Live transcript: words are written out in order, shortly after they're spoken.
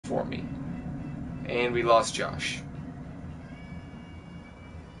for me. And we lost Josh.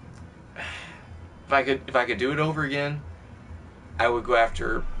 If I could do it over again, I would go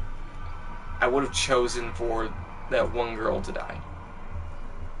after... I would have chosen for that one girl to die.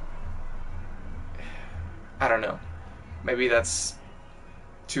 I don't know. Maybe that's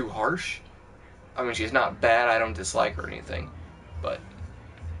too harsh. I mean, she's not bad. I don't dislike her or anything. But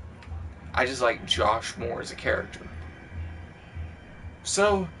I just like Josh more as a character.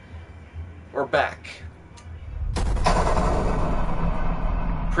 So, we're back.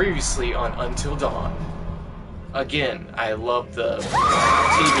 Previously on Until Dawn. Again, I love the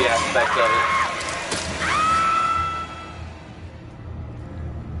TV aspect of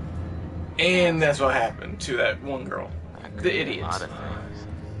it. And that's what happened to that one girl. The idiot. A lot of things.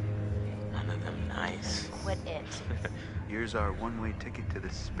 None of them nice. Quit it. Here's our one-way ticket to the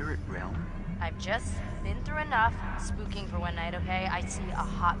spirit realm. I've just been through enough spooking for one night, okay? I see a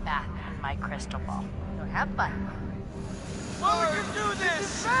hot bath in my crystal ball. So have fun. Oh, we can do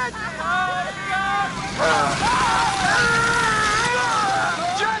this!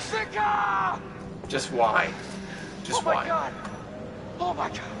 Jessica! Just why? Just why? Oh my god! Oh my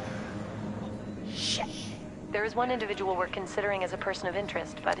god! Shit. There is one individual we're considering as a person of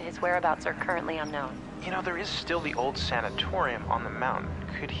interest, but his whereabouts are currently unknown. You know, there is still the old sanatorium on the mountain.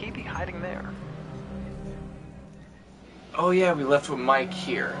 Could he be hiding there? Oh yeah, we left with Mike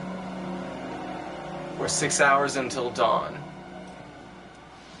here. We're 6 hours until dawn.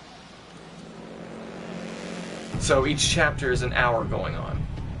 So each chapter is an hour going on.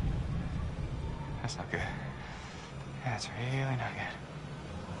 That's not good. That's really not good.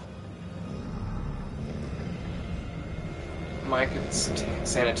 Mike at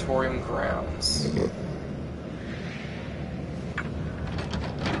sanatorium grounds.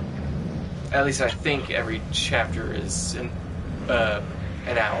 At least I think every chapter is an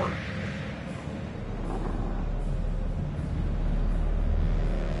hour.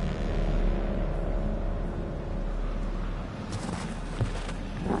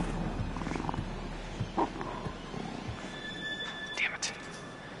 Damn it.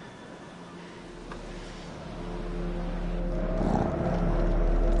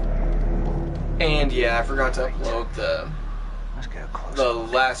 And yeah, I forgot to upload Let's get close. the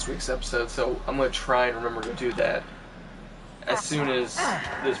last week's episode, so I'm going to try and remember to do that as soon as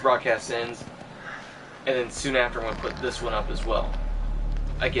this broadcast ends, and then soon after I'm going to put this one up as well.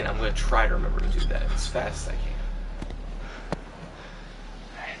 Again, I'm going to try to remember to do that as fast as I can.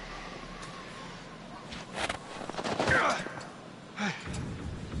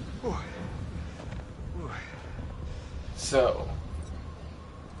 So,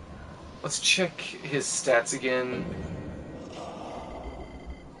 let's check his stats again.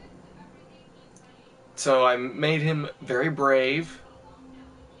 So I made him very brave,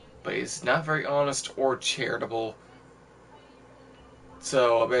 but he's not very honest or charitable.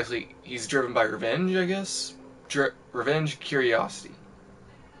 So basically, he's driven by revenge, I guess? Revenge, curiosity.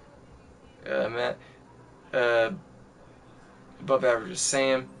 Above average is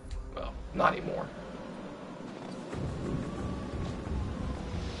Sam. Well, not anymore.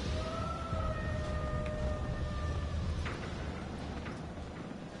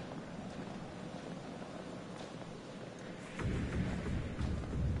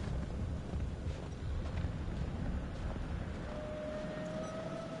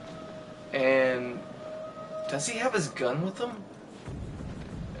 And does he have his gun with him?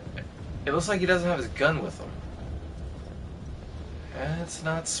 It looks like he doesn't have his gun with him. That's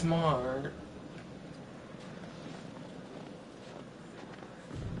not smart.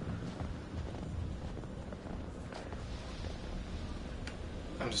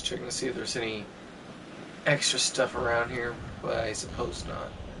 I'm just checking to see if there's any extra stuff around here, but I suppose not.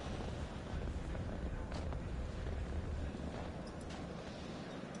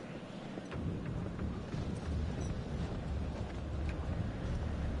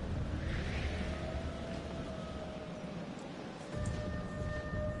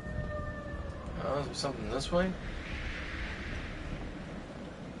 Oh, is there something this way?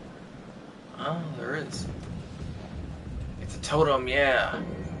 Oh, there is. It's a totem, yeah.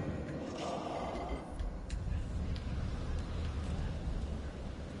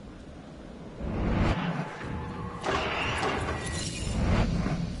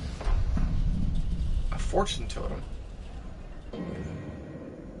 A fortune totem.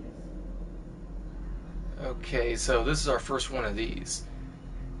 Okay, so this is our first one of these.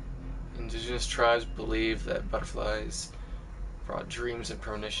 Indigenous tribes believe that butterflies brought dreams and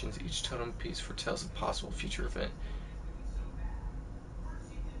premonitions. Each totem piece foretells a possible future event.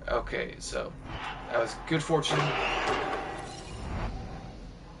 Okay, so that was good fortune.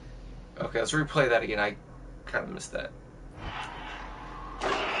 Okay, let's replay that again. I kind of missed that.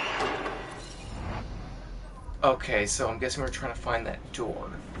 Okay, so I'm guessing we're trying to find that door.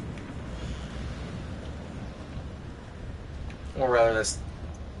 Or rather,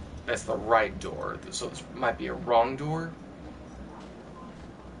 that's the right door. So this might be a wrong door.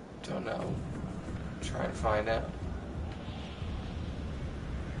 Don't know. Trying to find out.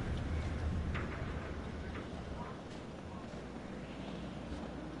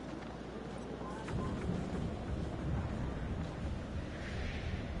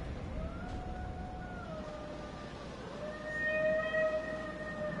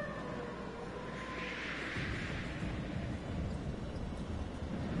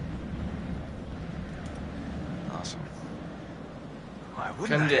 Awesome. Why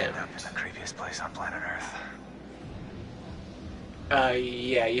wouldn't I end Condemned. up in the creepiest place on planet Earth?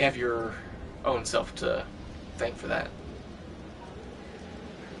 Yeah, you have your own self to thank for that.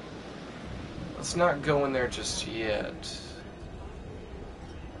 Let's not go in there just yet.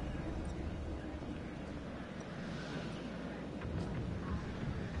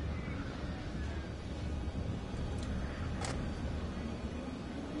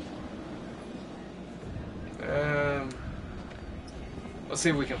 Let's see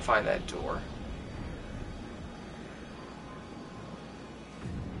if we can find that door.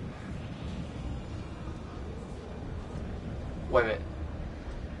 Wait a minute.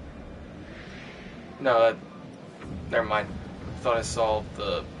 No, never mind. I thought I saw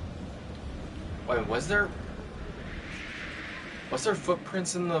the... Wait, was there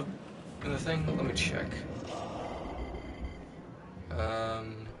footprints in the thing? Let me check.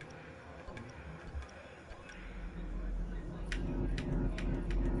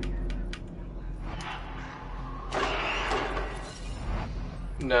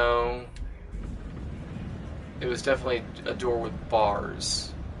 No. It was definitely a door with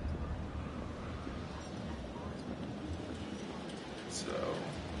bars. So...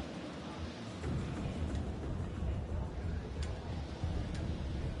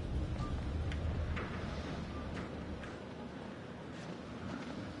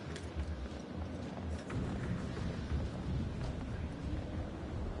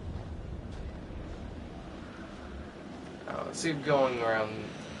 let's see if going around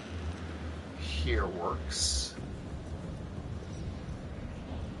here works.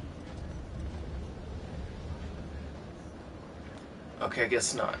 Okay, I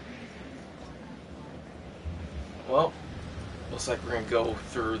guess not. Well, looks like we're gonna go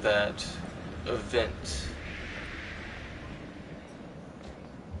through that event.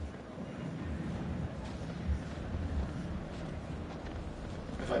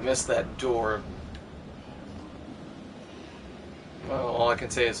 If I miss that door, well, all I can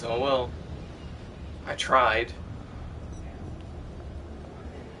say is, oh well, I tried.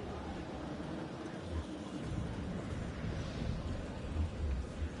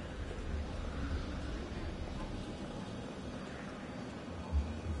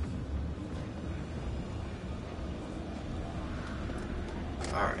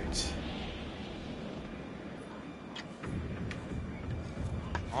 All right.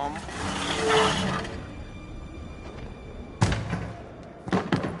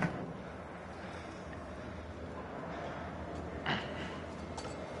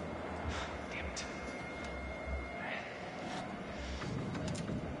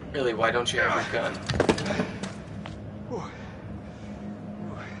 Really, why don't you have your gun?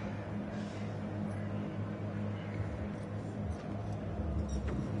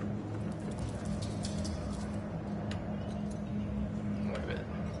 Wait a minute.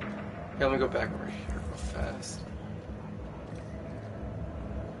 Okay, let me go back over here real fast.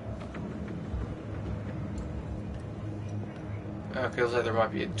 Okay, looks like there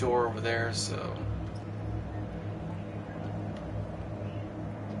might be a door over there, so...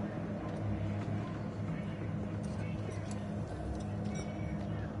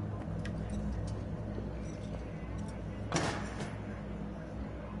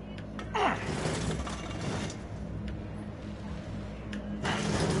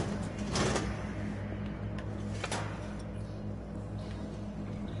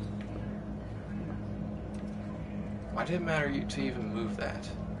 Why did it matter to even move that?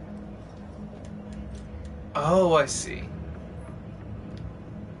 Oh, I see.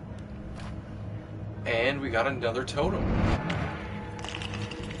 And we got another totem.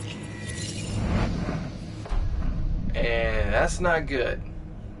 And that's not good.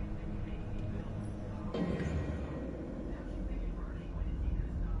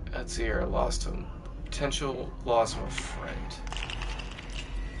 Let's see here, lost him. Potential loss of a friend.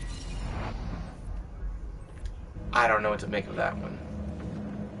 I don't know what to make of that one.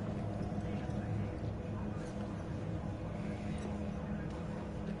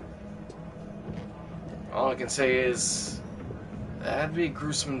 All I can say is that'd be a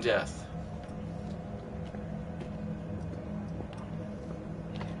gruesome death.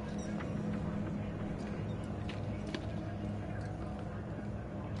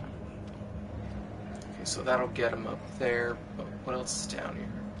 Okay, so that'll get him up there, but what else is down here?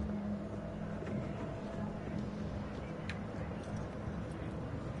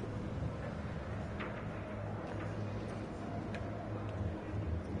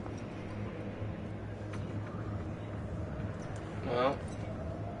 Well,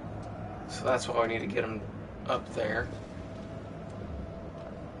 so that's why we need to get him up there.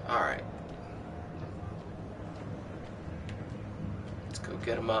 Alright. Let's go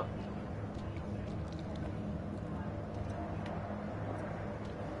get him up.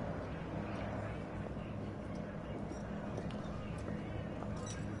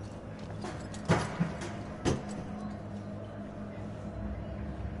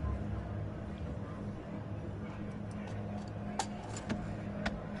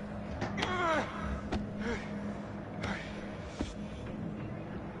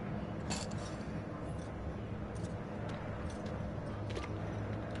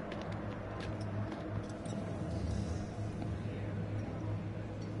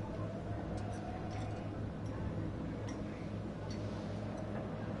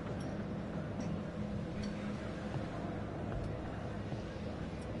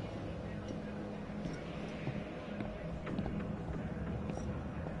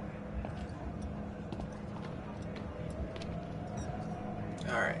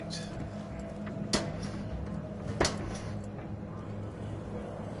 Alright.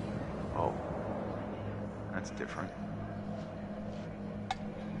 Oh. That's different.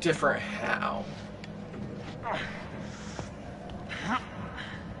 Different how?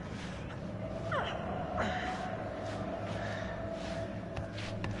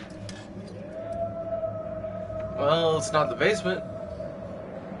 Well, it's not the basement.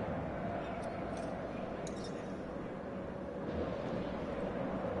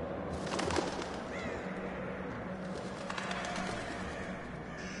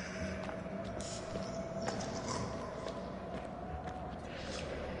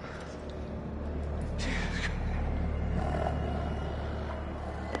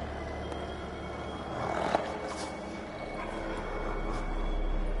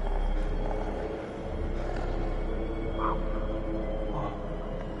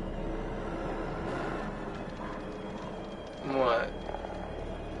 What?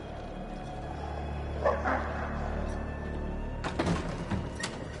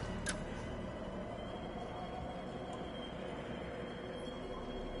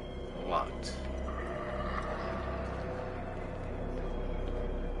 Locked.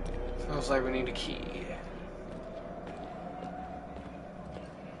 Sounds like we need a key.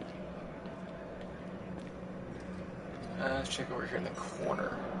 Let's check over here in the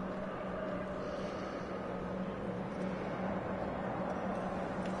corner.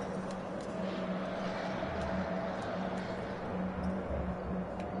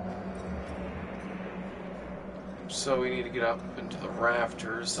 So we need to get up into the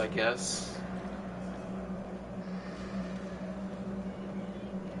rafters, I guess.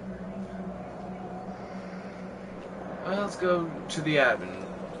 Well, let's go to the admin.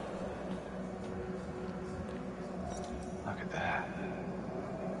 Look at that.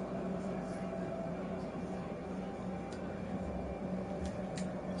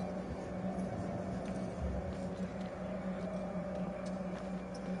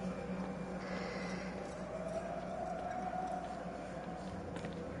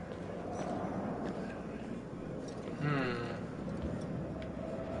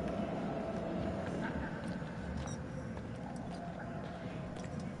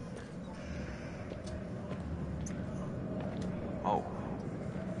 Oh.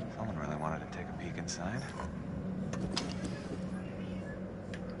 Someone really wanted to take a peek inside.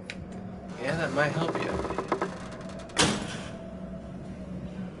 Yeah, that might help you.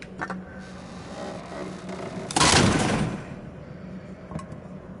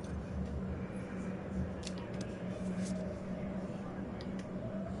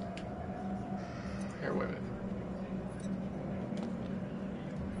 Here, wait a minute.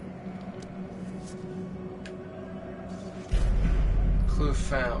 Clue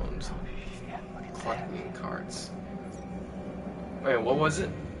found. Clocking cards. Wait, what was it?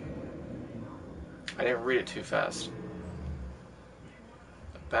 I didn't read it too fast.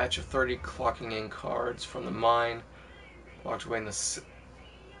 A batch of 30 clocking in cards from the mine locked away in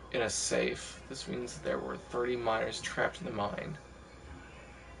a safe. This means there were 30 miners trapped in the mine.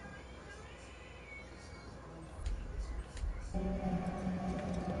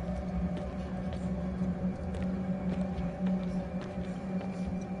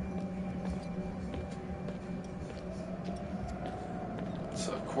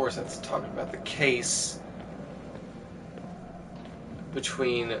 So of course that's talking about the case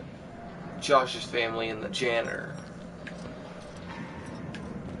between Josh's family and the janitor.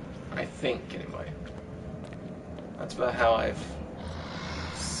 I think, anyway. That's about how I've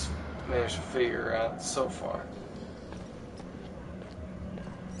managed to figure out so far.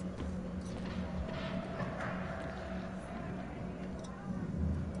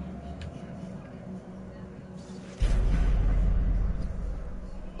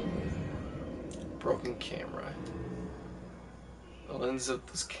 Broken camera. The lens of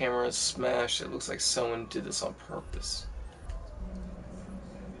this camera is smashed. It looks like someone did this on purpose.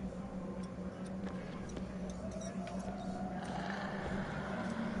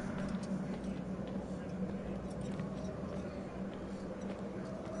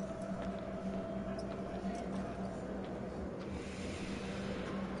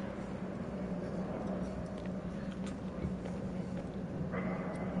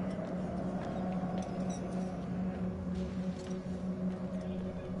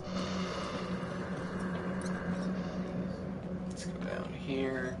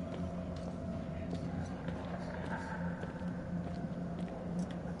 Here.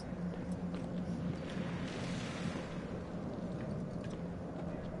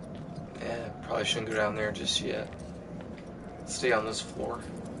 Probably shouldn't go down there just yet. Stay on this floor.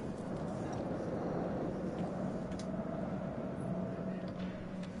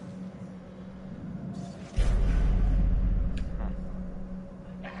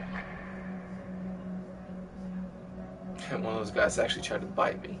 And one of those guys actually tried to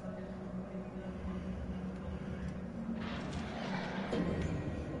bite me.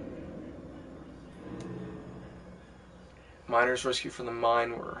 Miners rescued from the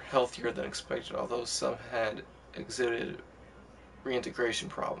mine were healthier than expected, although some had exhibited reintegration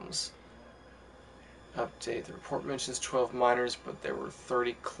problems. Update. The report mentions 12 miners, but there were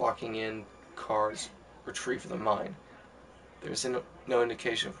 30 clocking in cars retrieved from the mine. There is no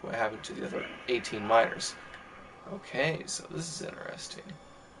indication of what happened to the other 18 miners. Okay, so this is interesting.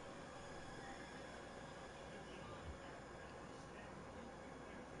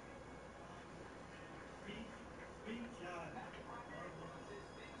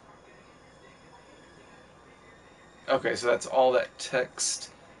 Okay, so that's all that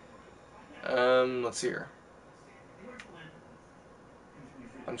text. Let's see here.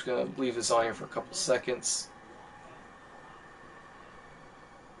 I'm just gonna leave this on here for a couple seconds.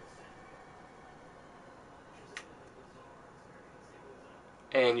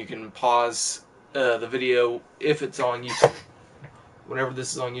 And you can pause the video if it's on YouTube. Whenever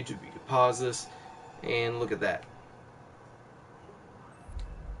this is on YouTube, you can pause this and look at that.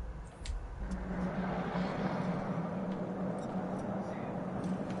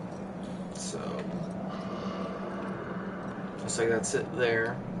 So, looks like that's it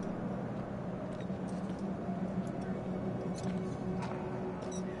there.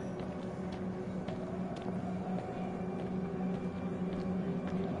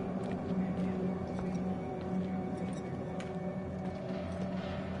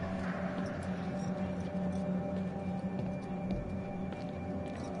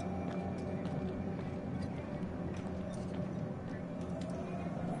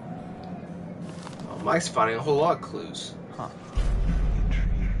 Mike's finding a whole lot of clues. Huh.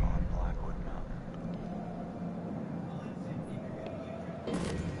 Tree on Blackwood Mountain.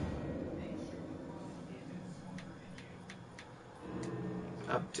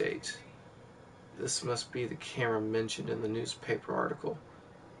 Update. This must be the camera mentioned in the newspaper article.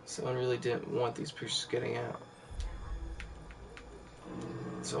 Someone really didn't want these pictures getting out.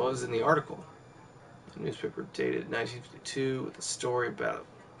 So what was in the article? The newspaper dated 1952 with a story about a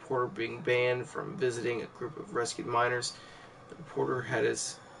reporter being banned from visiting a group of rescued miners. The reporter had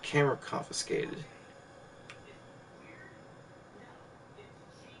his camera confiscated.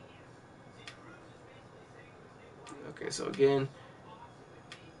 Okay, so again,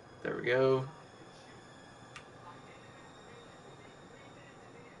 there we go.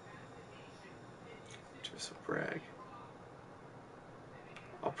 Just a brag.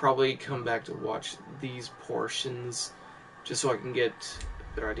 I'll probably come back to watch these portions just so I can get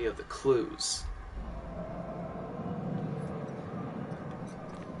a better idea of the clues.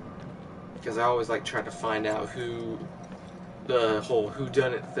 Because I always like trying to find out who the whole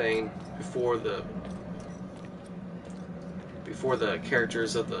whodunit thing before the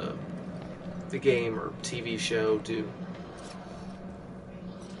characters of the game or TV show do.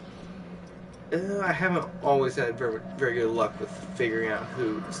 I haven't always had very good luck with figuring out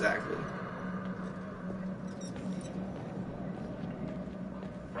who exactly.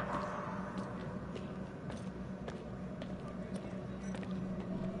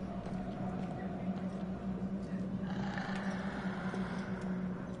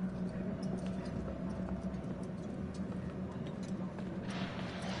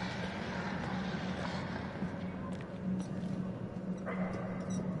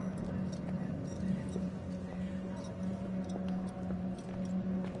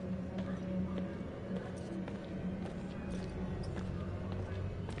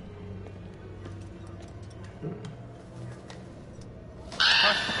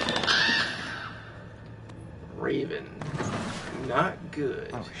 Raven. Not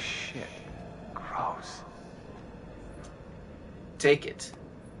good. Oh shit. Gross. Take it.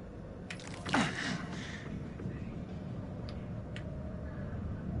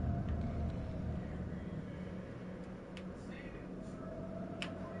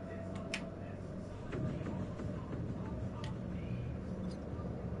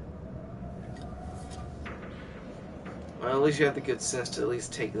 Well, at least you have the good sense to at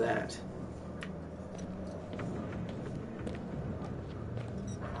least take that.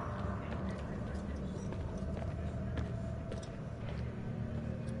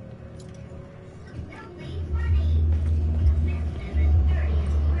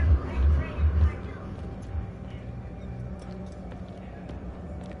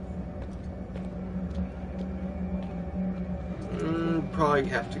 Probably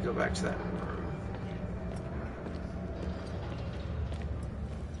have to go back to that room.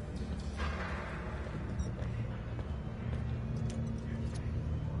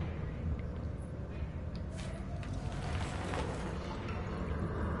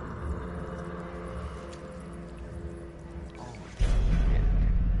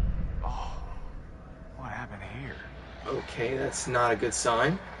 Oh, what happened here? Okay, that's not a good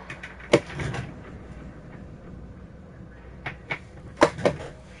sign.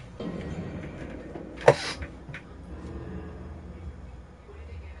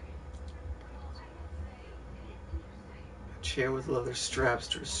 Chair with leather straps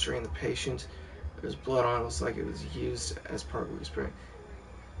to restrain the patient. There's blood on it. Looks like it was used as part of restraint.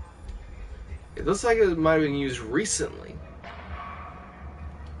 It looks like it might have been used recently.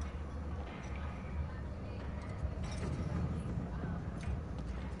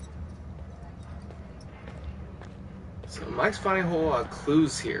 So Mike's finding a whole lot of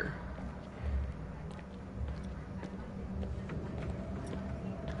clues here.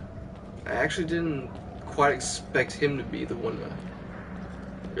 I actually didn't quite expect him to be the one to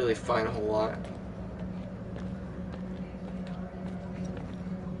really find a whole lot.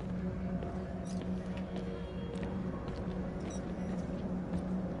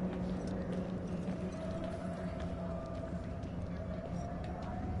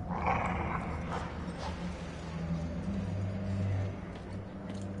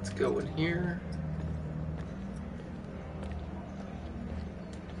 Let's go in here.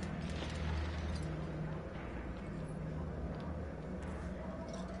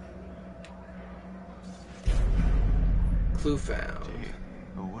 Clue found. Gee,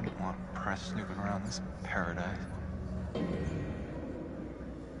 who wouldn't want press snooping around this paradise? A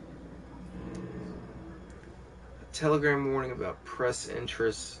telegram warning about press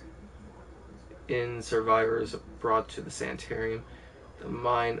interest in survivors brought to the sanitarium. The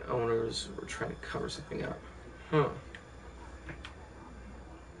mine owners were trying to cover something up. Huh.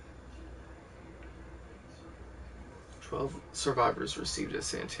 "12 survivors received a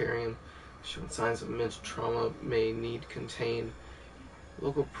sanitarium showing signs of mental trauma may need contained.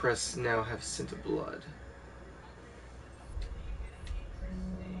 Local press now have scent of blood."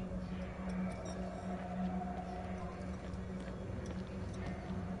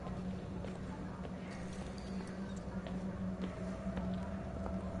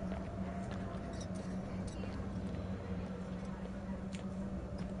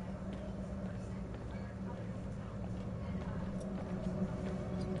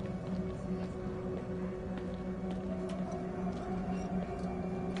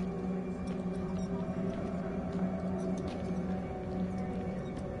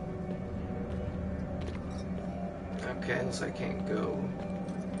 Okay, looks like I can't go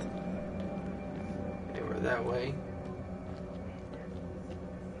anywhere that way.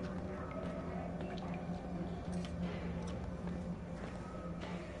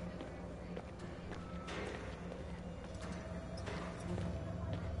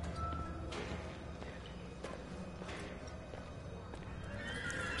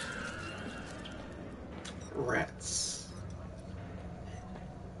 Rats.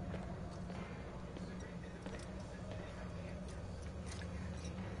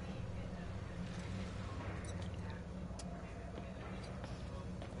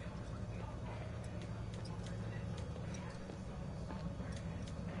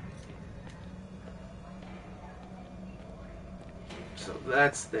 So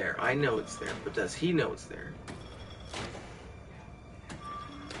that's there. I know it's there, but does he know it's there?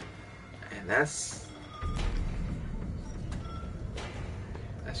 And that's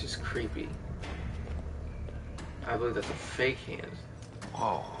just creepy. I believe that's a fake hand.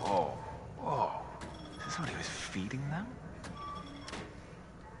 Whoa, whoa, whoa. Is this what he was feeding them?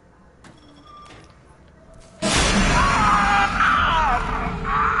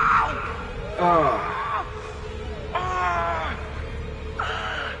 Oh.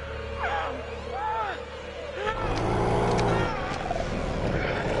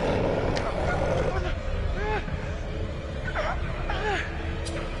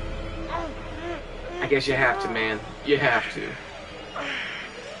 guess you have to, man. You have to.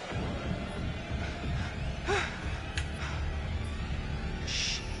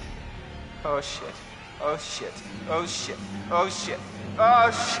 Oh shit. Oh shit. Oh shit. Oh shit. Oh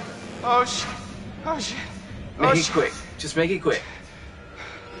shit. Oh shit. Oh shit. Make it quick. Just make it quick.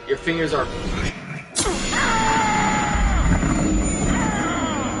 Your fingers are...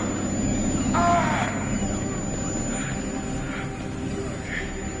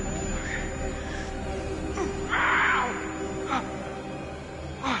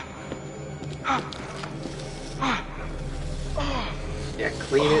 Yeah,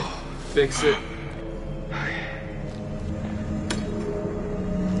 clean it. Fix it.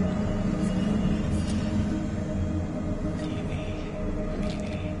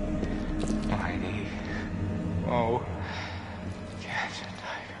 Oh, catch a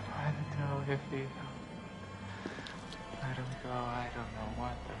tiger by the toe if he let him go. I don't know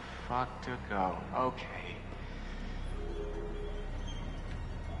what the fuck to go. Okay.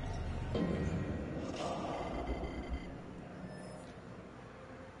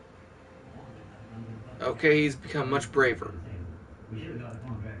 Okay, he's become much braver.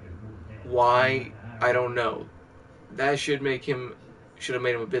 Why? I don't know. That should have made him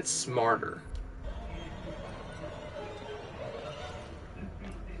a bit smarter.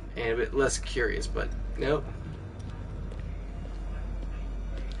 And a bit less curious, but nope.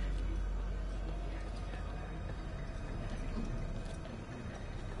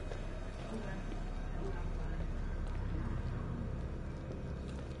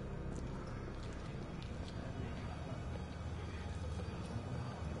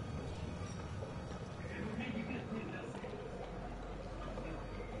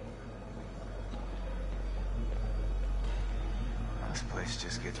 This place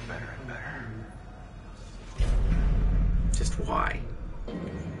just gets better and better. Just why?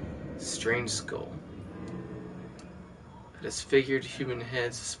 Strange skull. A disfigured human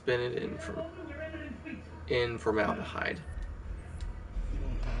head suspended in formaldehyde.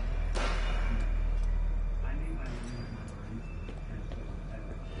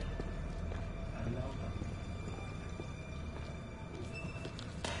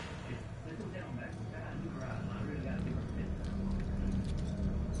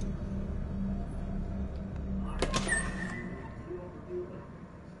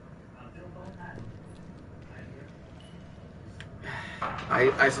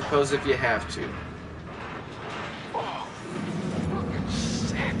 I suppose if you have to. Oh, fucking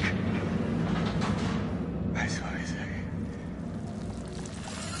sick. That's what I say.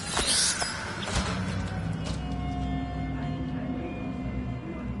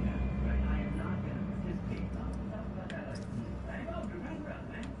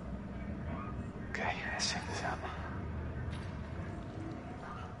 Okay, let's check this out.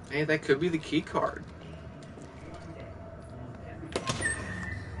 Hey, that could be the key card.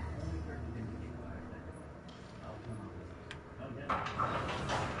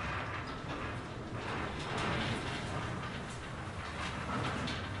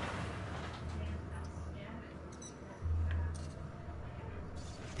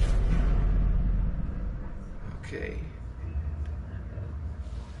 Okay.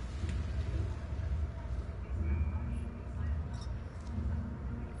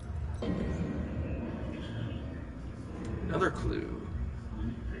 Another clue.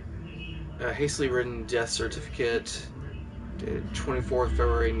 A hastily written death certificate dated 24th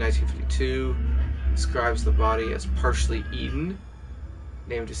February 1952 describes the body as partially eaten.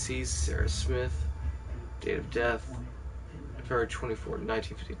 Name deceased Sarah Smith. Date of death February 24,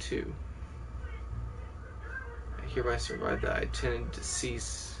 1952. I hereby survive the intended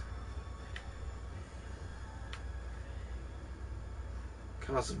decease.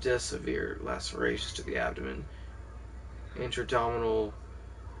 Cause of death: severe lacerations to the abdomen, intra-abdominal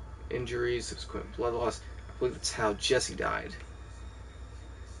injuries, subsequent blood loss. I believe that's how Jesse died.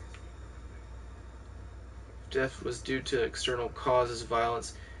 Death was due to external causes,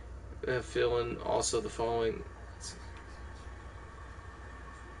 violence. Fill in also the following.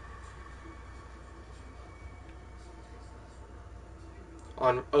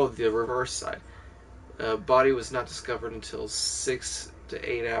 On the reverse side, body was not discovered until 6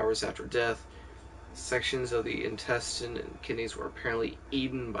 to 8 hours after death. Sections of the intestine and kidneys were apparently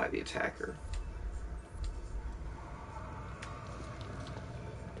eaten by the attacker.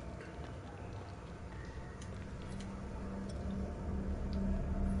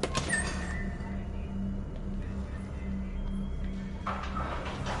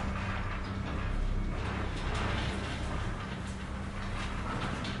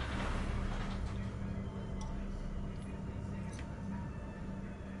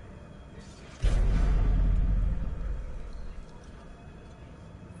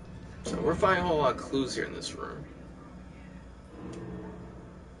 we're finding a whole lot of clues here in this room.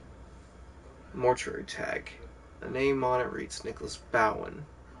 Mortuary tag. The name on it reads Nicholas Bowen.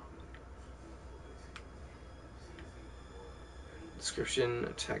 Description: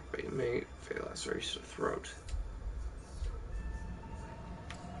 attacked by inmate, fatal laceration of throat.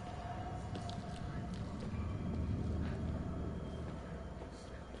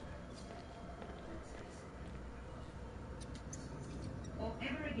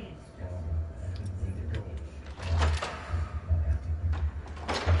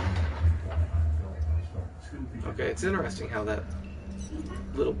 Okay, it's interesting how that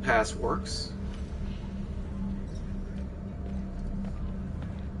little pass works.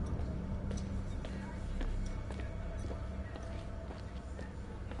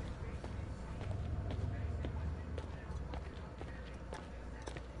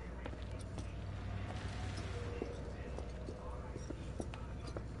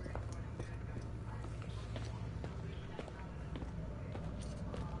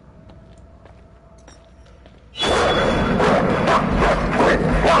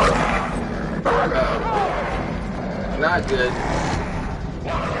 Not good.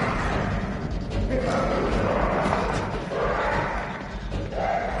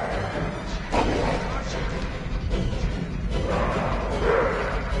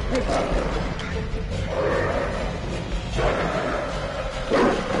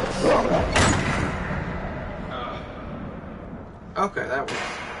 Okay, that works.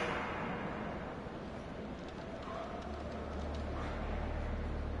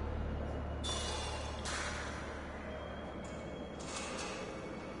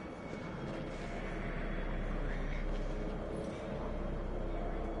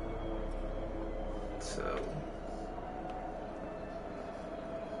 So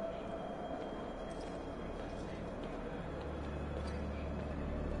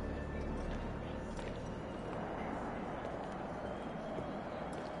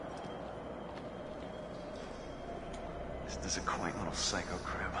This is a quaint little psycho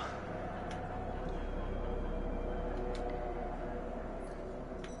crib.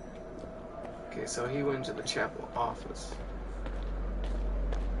 okay, so he went to the chapel office.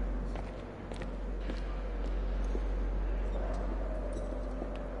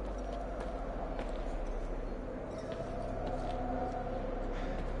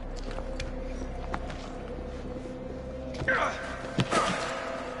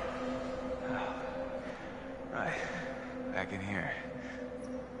 Right. Back in here.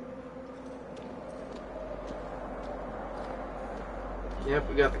 Yep,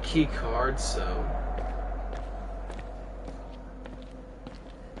 we got the key card, so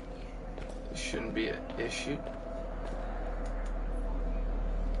it shouldn't be an issue.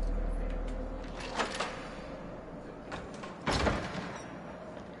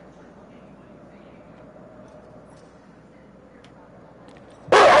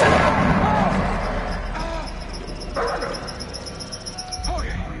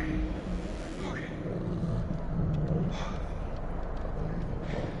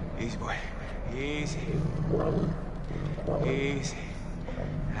 Easy, boy. Easy. Easy.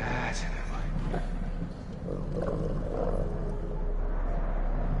 That's a good boy.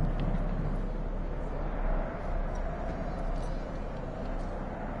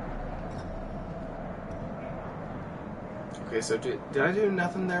 Okay, so did I do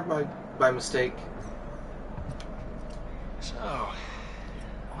nothing there by mistake? So,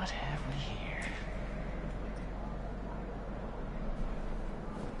 what have we here?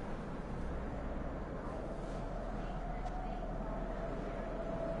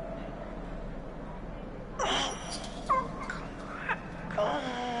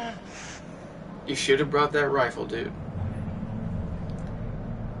 You should have brought that rifle, dude.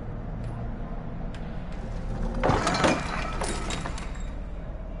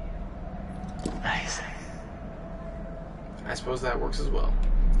 Nice. I suppose that works as well.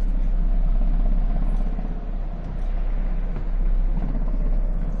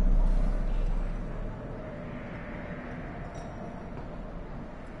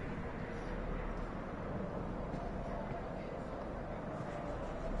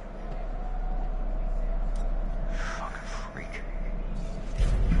 Fucking freak.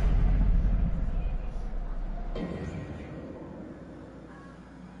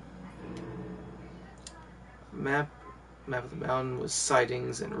 Map of the mountain with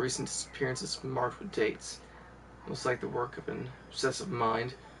sightings and recent disappearances marked with dates. Looks like the work of an obsessive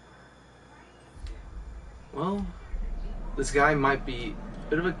mind. Well, this guy might be a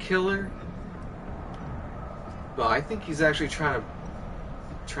bit of a killer, but I think he's actually trying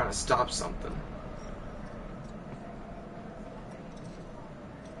to stop something.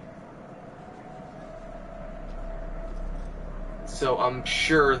 So I'm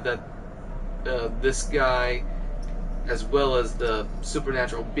sure that this guy, as well as the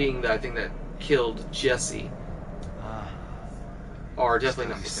supernatural being that I think that killed Jesse, are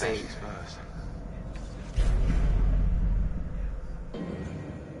definitely not the same.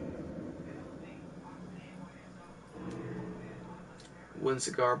 One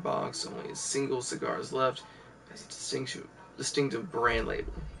cigar box, only a single cigar is left, has a distinctive brand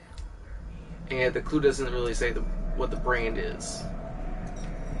label. And the clue doesn't really say what the brand is.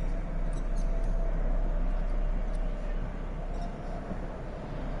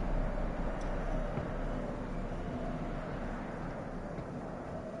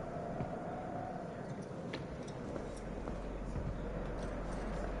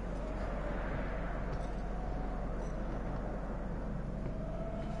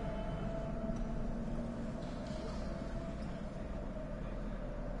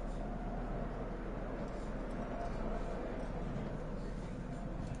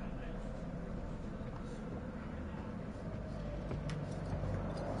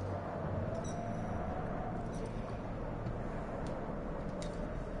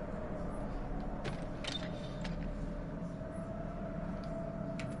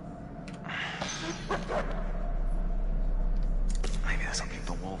 Maybe this will keep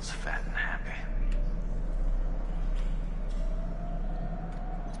the wolves fat and happy.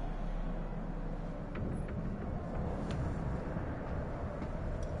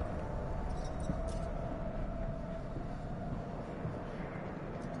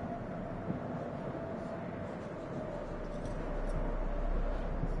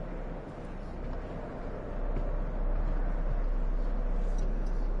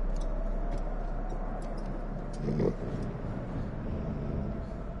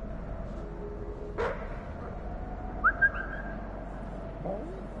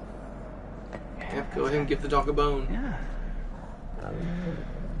 Yep, go ahead and give the dog a bone. Yeah.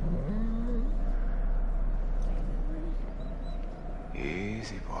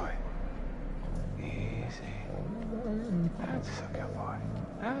 Easy, boy. Easy. That's a good boy.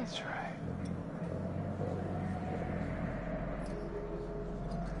 That's right.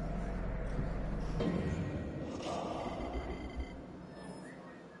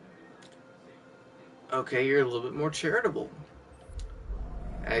 Okay, you're a little bit more charitable.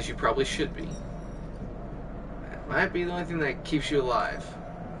 As you probably should be. That might be the only thing that keeps you alive.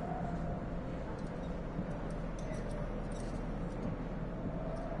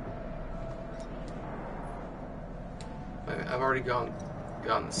 I've already gotten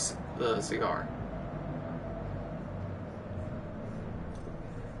the cigar.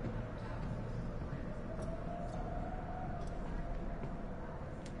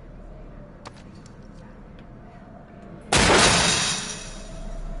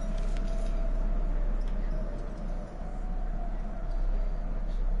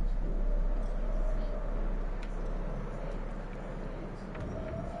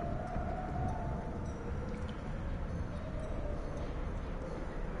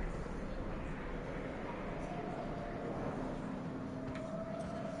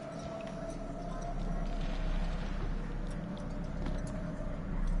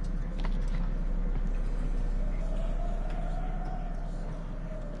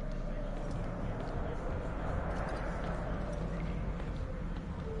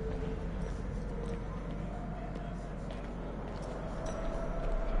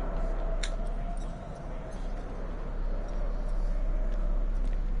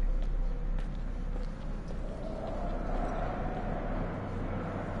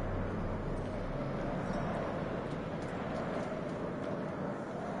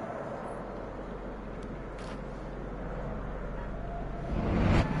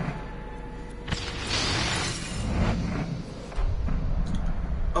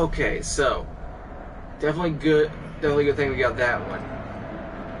 Okay, so definitely good thing we got that one.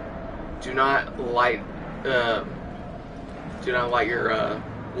 Do not light your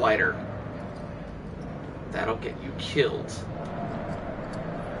lighter. That'll get you killed.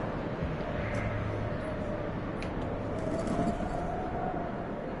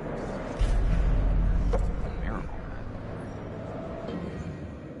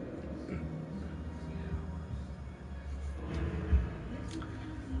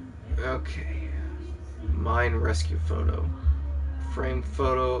 Okay, mine rescue photo. Frame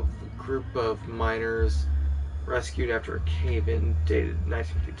photo of a group of miners rescued after a cave-in dated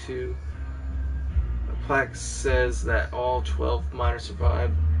 1952. The plaque says that all 12 miners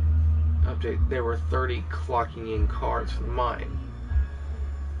survived. Update, there were 30 clocking in cards for the mine.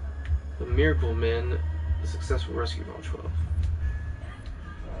 The Miracle Men, the successful rescue of all 12.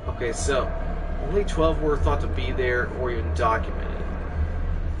 Okay, so only 12 were thought to be there or even documented.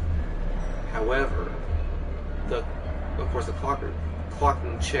 However, of course the clock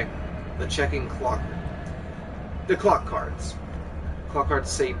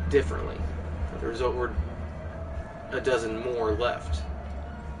cards say differently. There's over a dozen more left.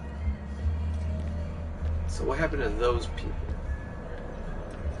 So what happened to those people?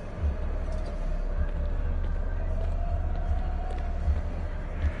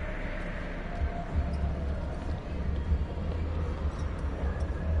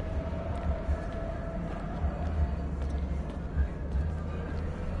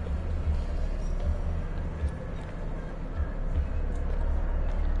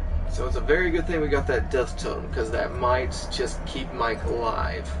 So it's a very good thing we got that death totem, because that might just keep Mike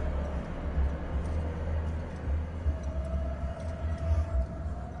alive.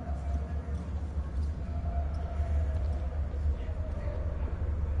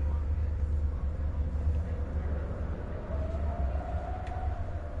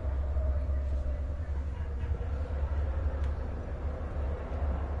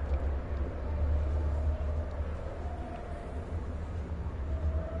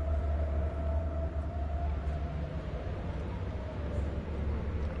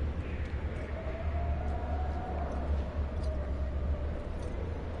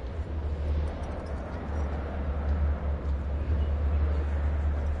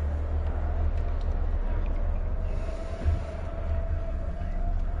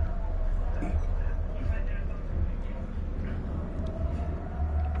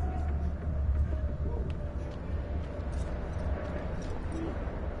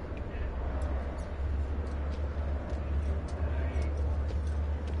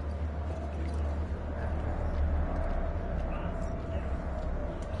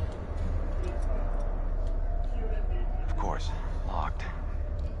 Locked.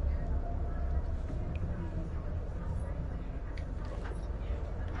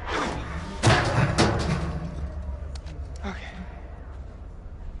 Okay.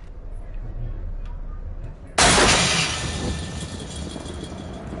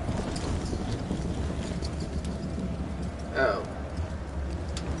 Oh.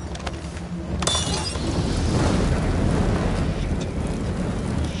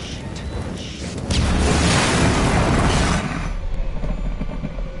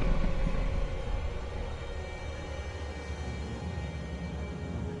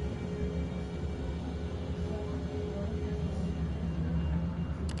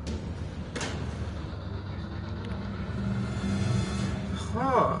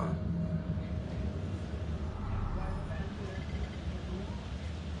 Huh.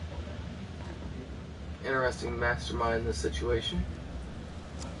 Interesting mastermind in this situation.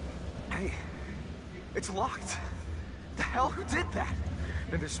 Hey, it's locked. The hell? Who did that?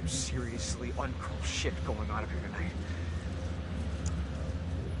 Man, there's some seriously uncool shit going on up here tonight.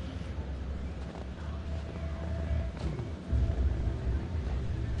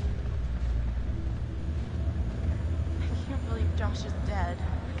 I can't believe Josh is dead.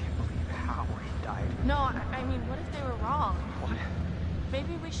 I can't believe how he died. No, I mean, what if they were wrong? What?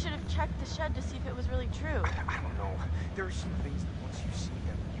 Maybe we should have checked the shed to see if it was really true. I don't know. There are some things that once you see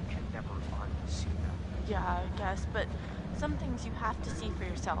them, you can never unsee them. Yeah, I guess, but some things you have to see for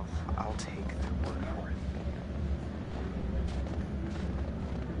yourself. I'll take their word for it.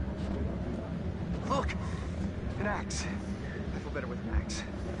 Look! An axe. I feel better with an axe.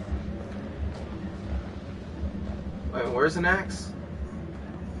 Wait, where's an axe?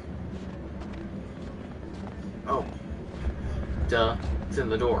 Oh. Duh. It's in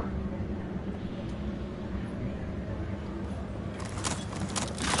the door.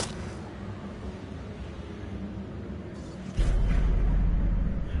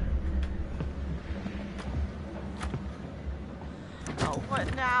 Oh,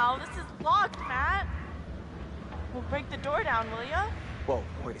 what now? This is locked, Matt. We'll break the door down, will ya? Whoa,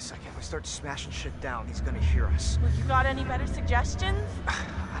 wait a second. If we start smashing shit down, he's gonna hear us. Well, you got any better suggestions?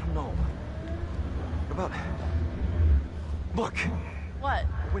 I don't know. What about... Look! What?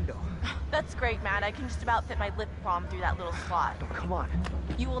 A window. That's great, Matt. I can just about fit my lip balm through that little slot. No, come on.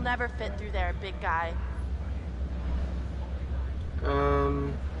 You will never fit through there, big guy.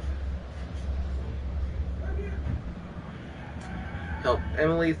 Help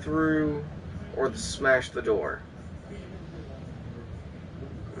Emily through or smash the door.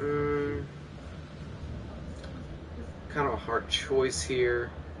 Kind of a hard choice here.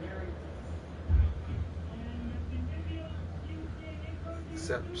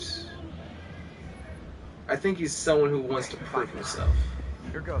 Except, I think he's someone who wants to prove himself.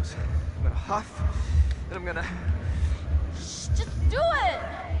 Here goes. I'm gonna huff, and I'm gonna... Shh, just do it!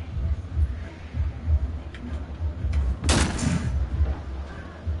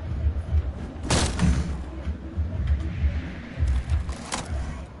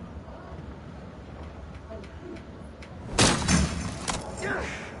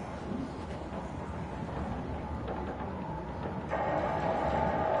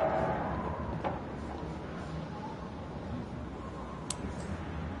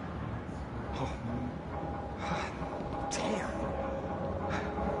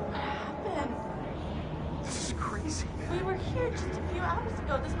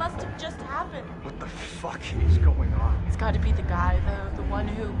 fuck is going on? It's got to be the guy, the one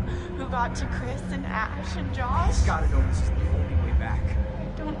who got to Chris and Ash and Josh. He's gotta know this is the only way back.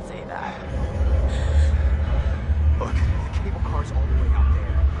 Don't say that. Look, the cable car's all the way out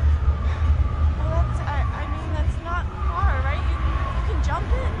there. Well, I mean, that's not far, right? You can jump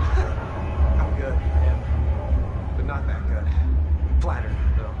in. I'm good, man. But not that good. Flattered,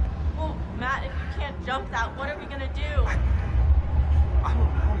 though. Well, Matt, if you can't jump that, what are we gonna do? I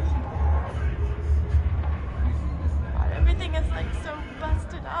don't know. God, everything is like so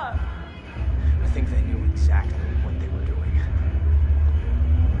busted up. I think they knew exactly what they were doing.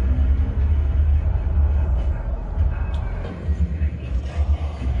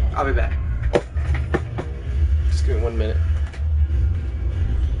 I'll be back. Just give me 1 minute.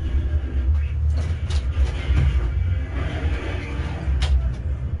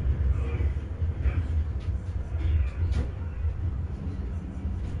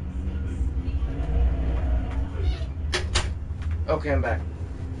 Okay, I'm back.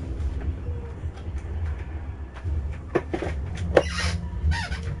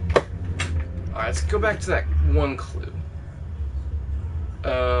 Alright, let's go back to that one clue.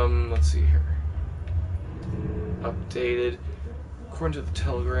 Let's see here. Updated. According to the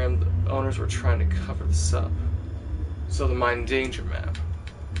telegram, the owners were trying to cover this up. So the mine danger map.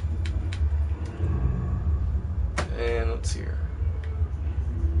 And let's see here.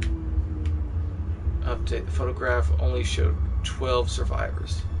 Update. The photograph only showed 12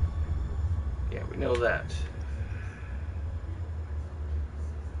 survivors. Yeah, we know that.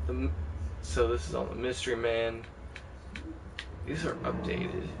 So this is on the Mystery Man. These are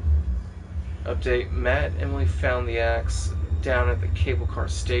updated. Update. Matt and Emily found the axe down at the cable car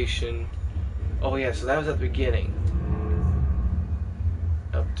station. Oh yeah, so that was at the beginning.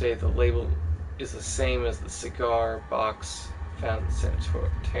 Update. The label is the same as the cigar box found in the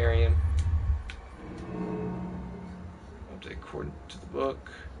sanitarium. Update according to the book.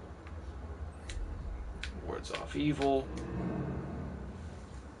 Wards off evil.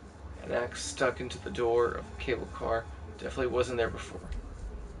 An axe stuck into the door of the cable car. Definitely wasn't there before.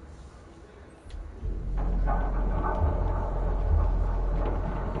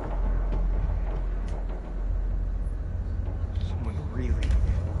 Someone really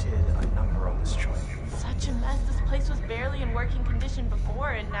did a number on this joint. Such a mess. This place was barely in working condition before,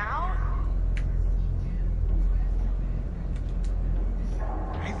 and now?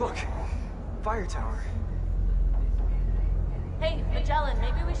 Hey, look! Fire tower. Hey, Magellan,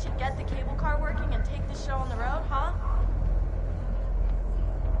 maybe we should get the cable car working and take the show on the road, huh?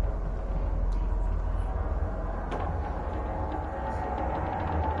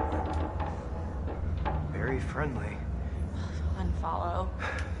 Very friendly. Unfollow.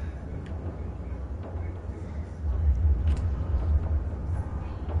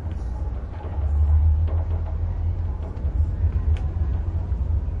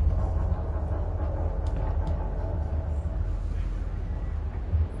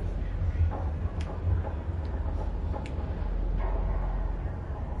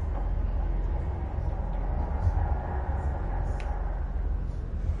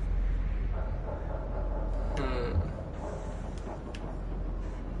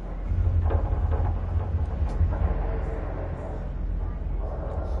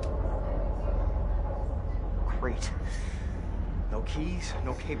 Great. No keys,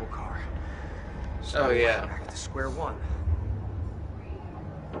 no cable car. So Oh, yeah. back to square one.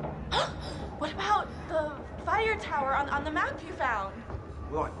 What about the fire tower on the map you found?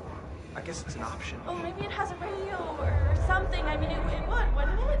 Well, I guess it's an option. Oh, maybe it has a radio or something. I mean, it would,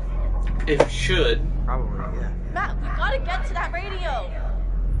 wouldn't it? It should. Probably, yeah. Matt, we gotta get to that radio.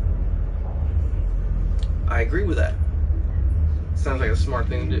 I agree with that. Sounds like a smart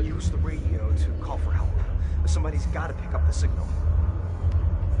thing to do. Use the radio to call for help. Somebody's gotta pick up the signal.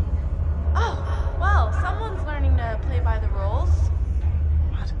 Oh, well, someone's learning to play by the rules.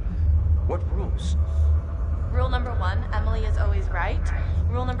 What? What rules? Rule number 1, Emily is always right.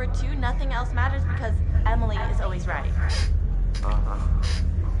 Rule number 2, nothing else matters because Emily is always right.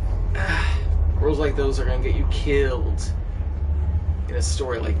 Rules like those are gonna get you killed in a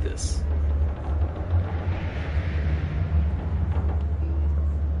story like this.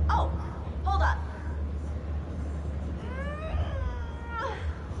 Oh, hold up.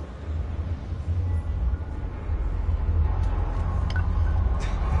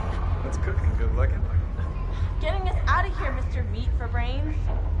 What's cooking? Good looking. Getting us out of here, Mr. Meat for Brains.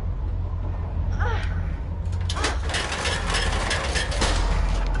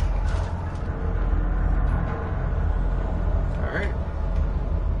 Alright.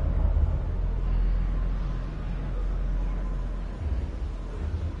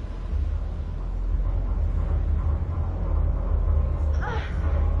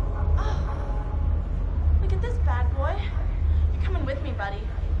 buddy.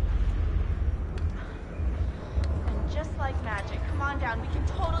 And just like magic, come on down. We can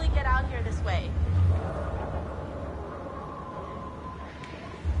totally get out here this way.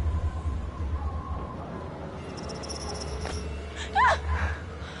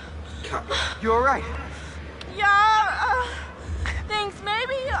 You alright? Yeah, thanks.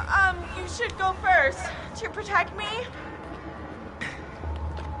 Maybe, you should go first to protect me.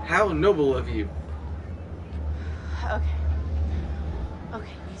 How noble of you. Okay.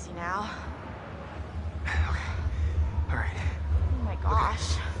 Okay, easy now. Okay. Alright. Oh my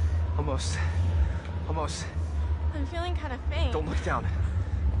gosh. Almost. Almost. I'm feeling kind of faint. Don't look down.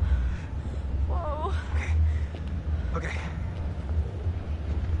 Whoa. Okay. Okay.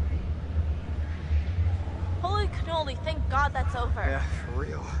 Holy cannoli, thank God that's over. Yeah, for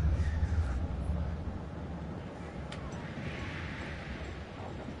real.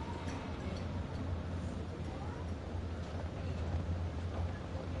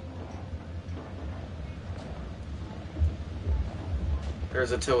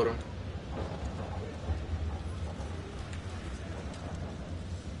 There's a totem.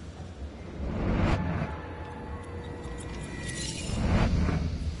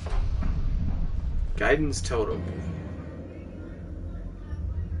 Guidance totem.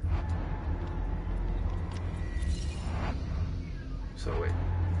 So wait.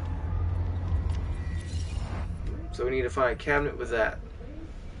 So we need to find a cabinet with that.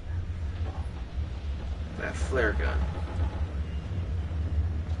 That flare gun.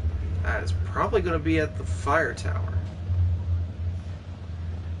 That is probably going to be at the fire tower.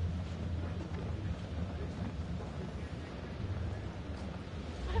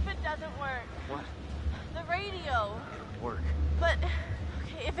 What if it doesn't work? What? The radio. Work. But,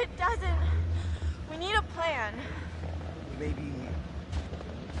 okay, if it doesn't, we need a plan. Maybe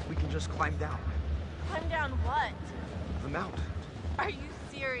we can just climb down Climb down what? the mountain. Are you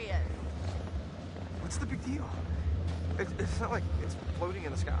serious? What's the big deal? It's not like it's floating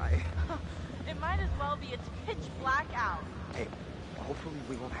in the sky. It might as well be. It's pitch black out. Hey, hopefully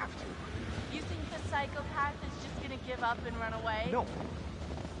we won't have to. You think the psychopath is just gonna give up and run away? No.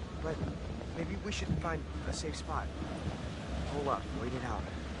 But maybe we should find a safe spot. Hold up, wait it out.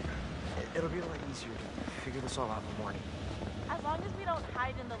 It'll be a lot easier to figure this all out in the morning. As long as we don't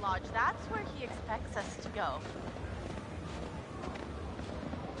hide in the lodge, that's where he expects us to go.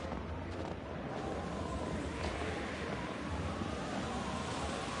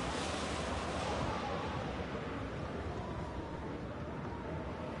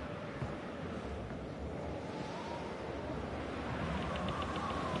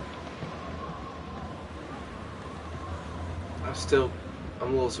 I'm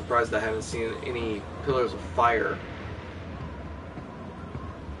a little surprised I haven't seen any pillars of fire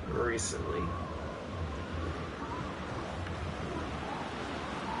recently.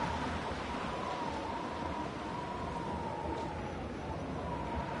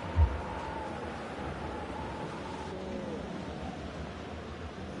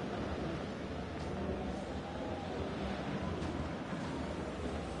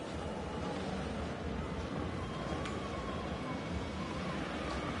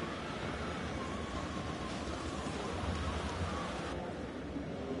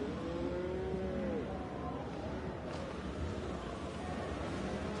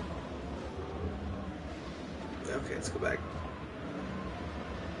 Okay, let's go back.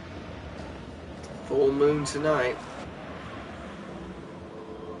 Full moon tonight.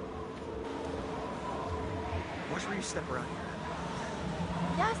 Watch where you step around here.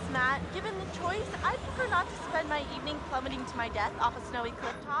 Yes, Matt. Given the choice, I'd prefer not to spend my evening plummeting to my death off a snowy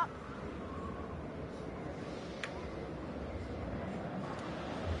cliff top.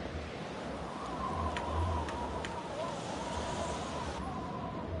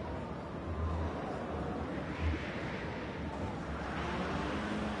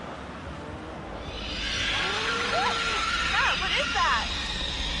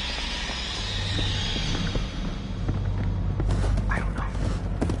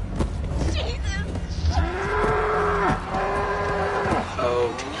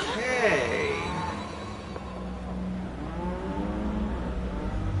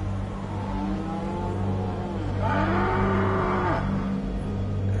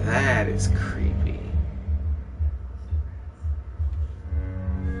 That is creepy.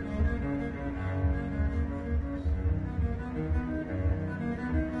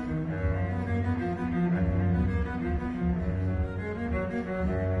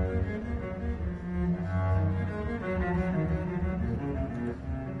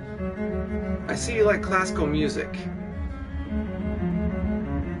 I see you like classical music.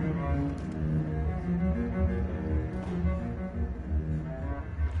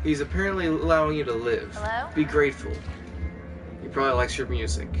 He's apparently allowing you to live. Hello? Be grateful. He probably likes your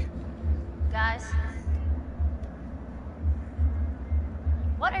music. Guys?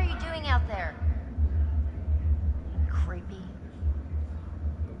 What are you doing out there? Creepy.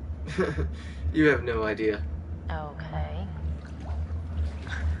 You have no idea. Okay.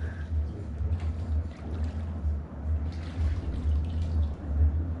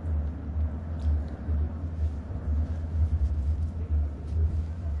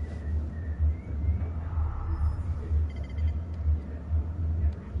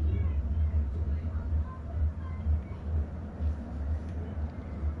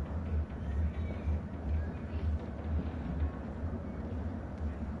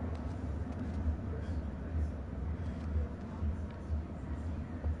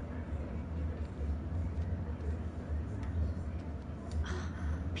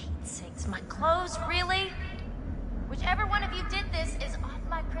 My clothes, really? Whichever one of you did this is off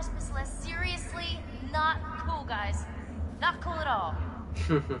my Christmas list. Seriously, not cool, guys. Not cool at all.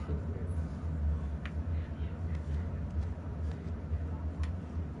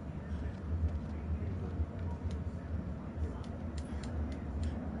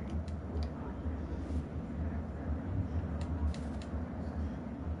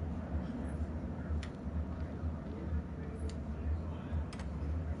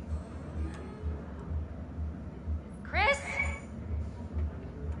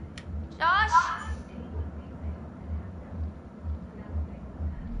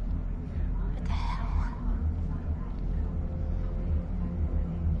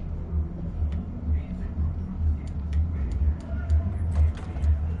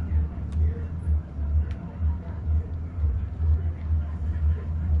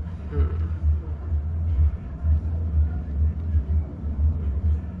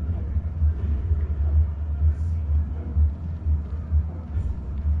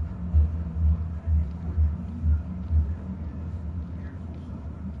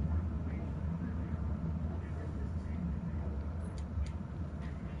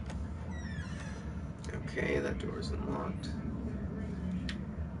 Okay, that door isn't locked.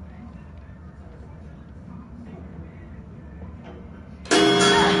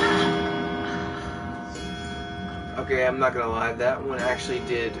 Okay, I'm not gonna lie, that one actually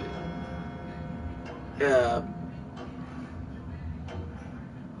did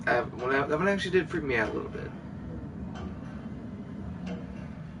that one actually did freak me out a little bit.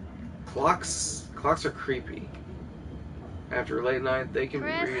 Clocks are creepy. After a late night, they can be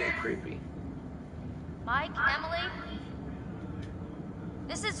Chris? really creepy. Mike, Emily?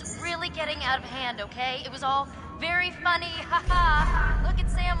 This is really getting out of hand, okay? It was all very funny, haha. Look at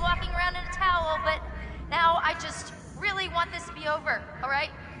Sam walking around in a towel, but now I just really want this to be over, alright?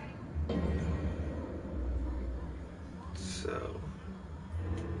 So,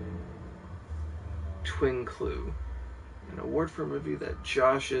 Twin Clue, an award for a movie that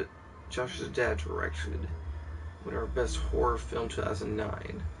Josh's dad directed, winner of Best Horror Film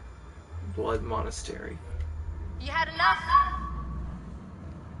 2009, Blood Monastery. You had enough?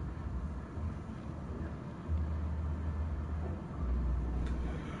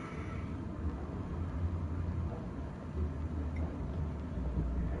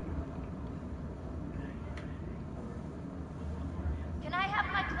 Can I have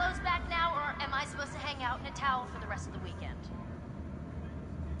my clothes back now, or am I supposed to hang out in a towel for the rest of the weekend?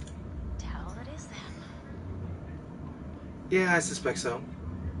 Towel it is then. Yeah, I suspect so.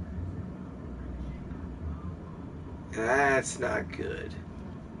 That's not good.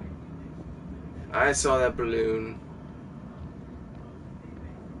 I saw that balloon.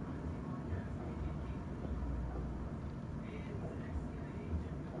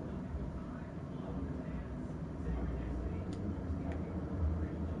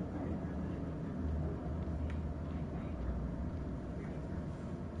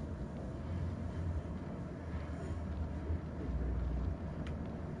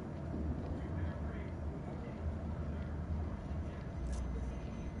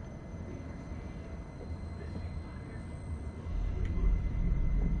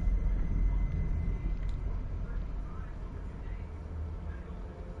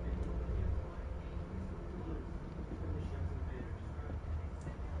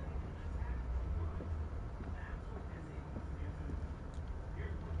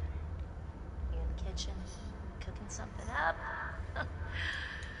 Kitchen, cooking something up.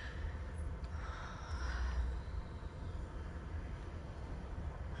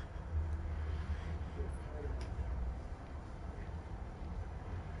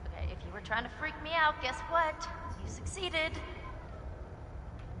 Okay, if you were trying to freak me out, guess what? You succeeded.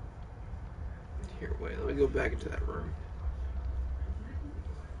 Here, wait, let me go back into that room.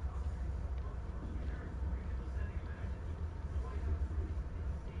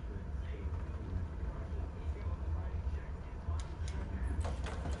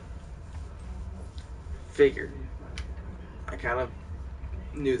 figured. I kind of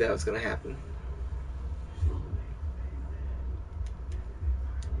knew that was going to happen.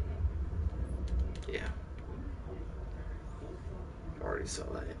 Yeah. Already saw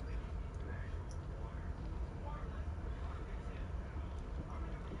that.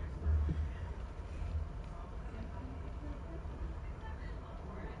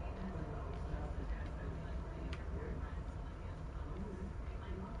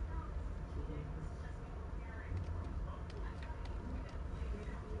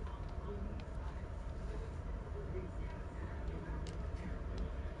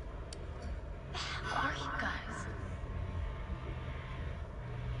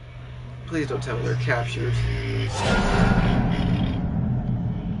 Please don't tell me they're captured.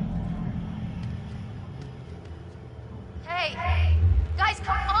 Hey, guys,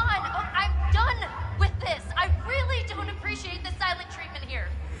 come on! Oh, I'm done with this. I really don't appreciate the silent treatment here.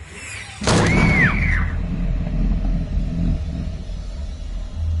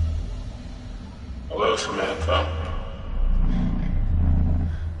 Hello, Samantha.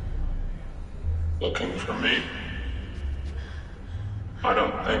 Looking for me? I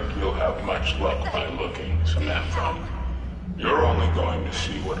don't think you'll have much luck by looking, Samantha. You're only going to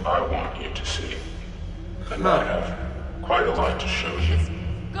see what I want you to see. And I have quite a lot to show you. What's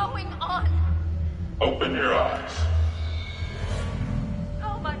going on? Open your eyes.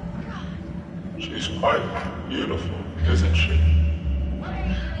 Oh my god. She's quite beautiful, isn't she?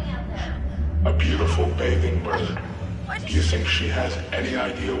 A beautiful bathing bird. Do you think she has any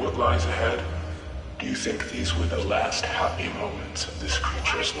idea what lies ahead? Do you think these were the last happy moments of this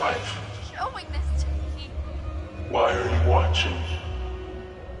creature's life? Showing this to me. Why are you watching?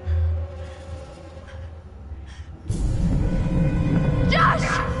 Josh!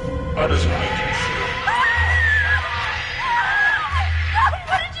 How does it make you feel?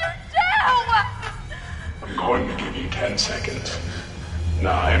 What did you do? I'm going to give you 10 seconds.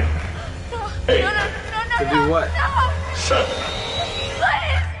 9, 8, To do what? No! 7.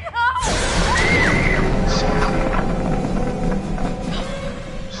 Please,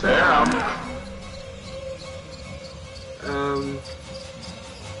 Sam!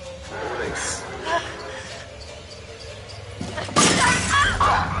 Thanks.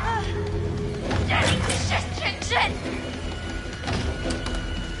 Shit!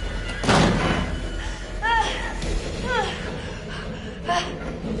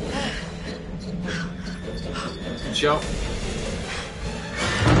 Jump.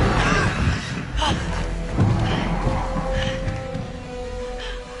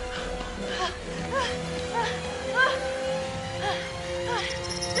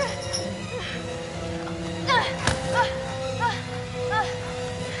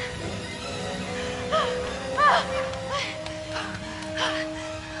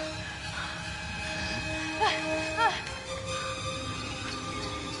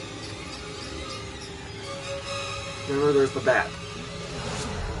 Remember, there's the bat.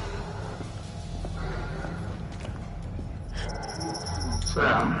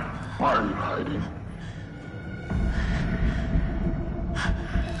 Sam, why are you hiding?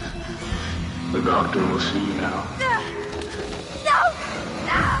 The doctor will see you now. No!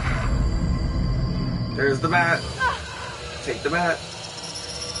 There's the bat. Take the bat.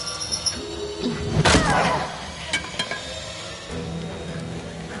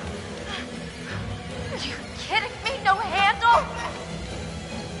 Are you kidding me? No handle?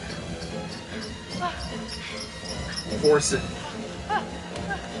 Force it. What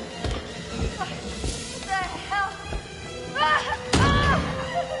the hell?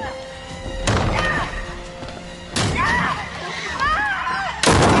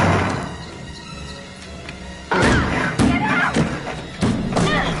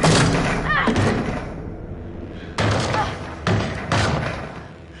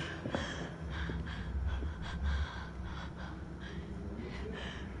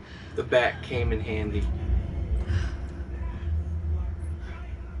 The bat came in handy.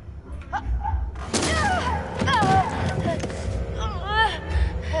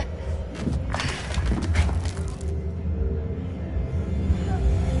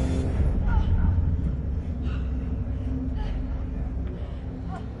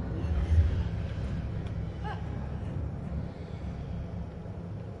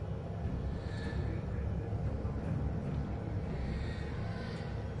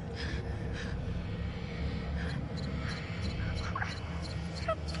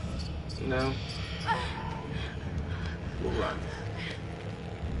 No. We'll run.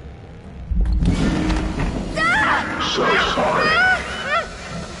 So sorry.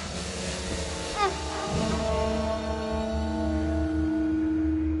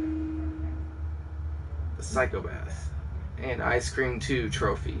 a psychopath. And I Scream 2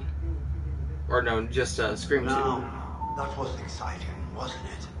 trophy. Or no, just Scream 2. Now, that was exciting, wasn't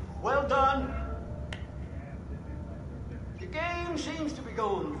it? Well done. The game seems to be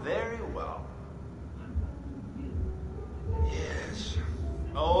going very well. Yes.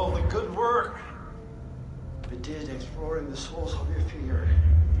 All the good work we did exploring the source of your fear.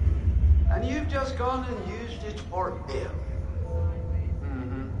 And you've just gone and used it for him.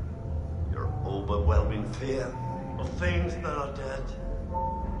 Your overwhelming fear of things that are dead.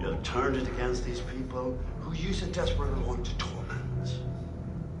 You have turned it against these people who use it desperately on to torment.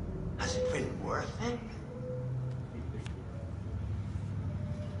 Has it been worth it?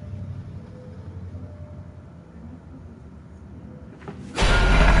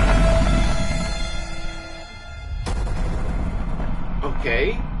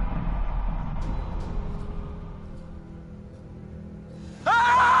 Okay.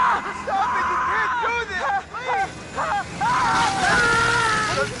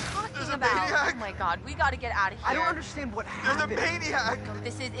 Oh my god, we gotta get out of here. I don't understand what happened. There's a maniac!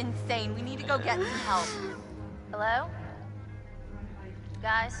 This is insane. We need to go get some help. Hello?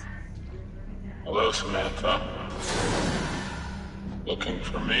 Guys? Hello, Samantha. Looking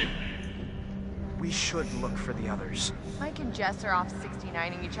for me? We should look for the others. Mike and Jess are off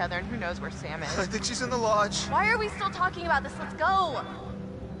 69ing each other, and who knows where Sam I is. think she's in the lodge. Why are we still talking about this? Let's go!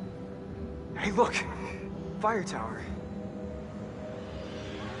 Hey, look! Fire tower.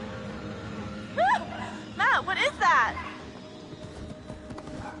 Matt, what is that?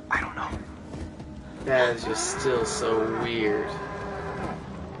 I don't know. That is just still so weird.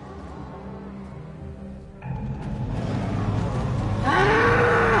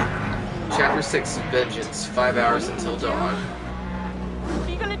 Chapter 6, Vengeance. 5 hours until dawn. What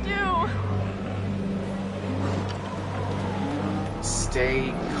are you gonna do?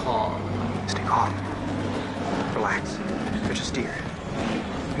 Stay calm. Stay calm. Relax. They're just deer.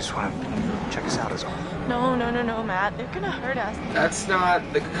 I just want to check us out is all. No, Matt. They're gonna hurt us. That's not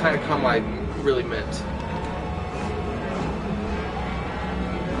the kind of calm I really meant.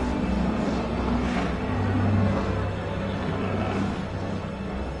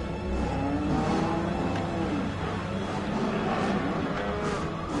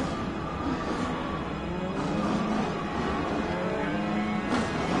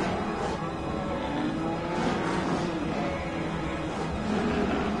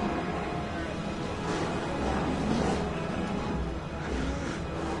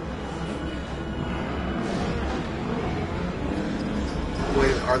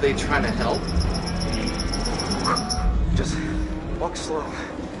 Are they trying to help? Just walk slow.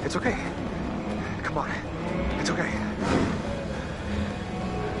 It's okay. Come on. It's okay.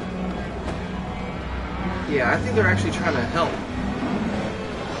 Yeah, I think they're actually trying to help.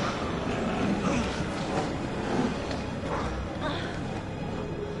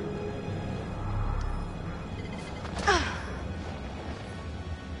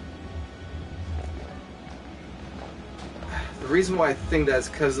 The reason why I think that's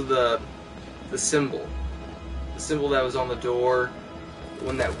because of the symbol. The symbol that was on the door, the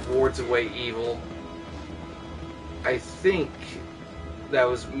one that wards away evil. I think that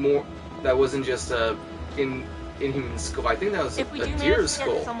was more. That wasn't just a inhuman skull. I think that was If we a do deer manage to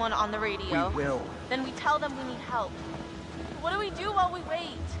skull. get someone on the radio, We will. then we tell them we need help. What do we do while we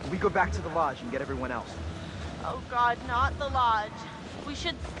wait? We go back to the lodge and get everyone else. Oh god, not the lodge. We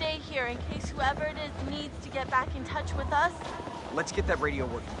should stay here in case whoever it is needs to get back in touch with us. Let's get that radio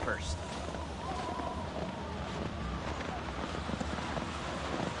working first.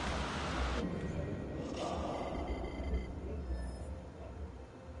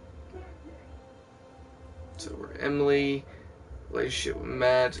 So we're Emily. Relationship with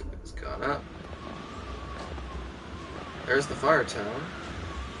Matt has gone up. There's the fire tower.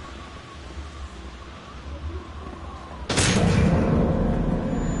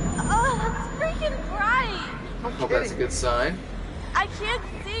 Oh, that's freaking bright! Hope that's a good sign. I can't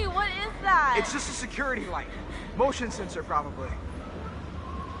see. What is that? It's just a security light. Motion sensor, probably.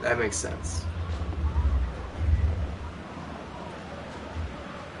 That makes sense.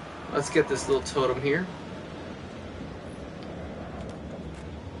 Let's get this little totem here.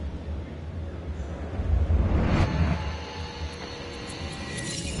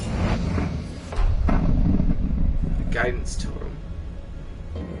 Guidance totem.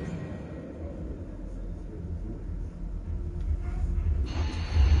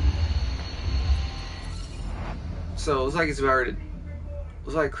 So it looks like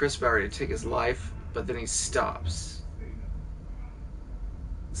looks like Chris about ready to take his life, but then he stops.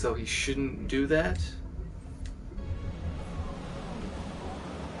 So he shouldn't do that.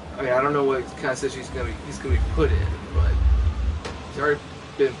 I mean, I don't know what kind of situation he's gonna be put in, but he's already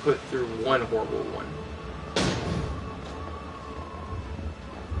been put through one horrible one.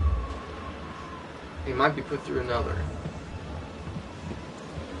 He might be put through another.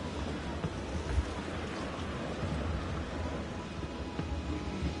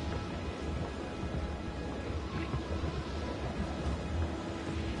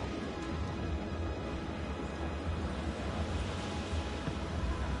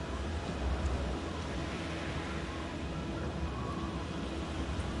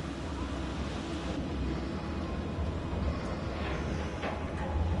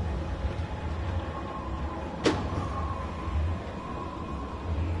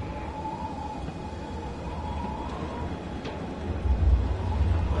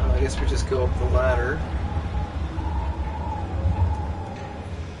 I guess we just go up the ladder.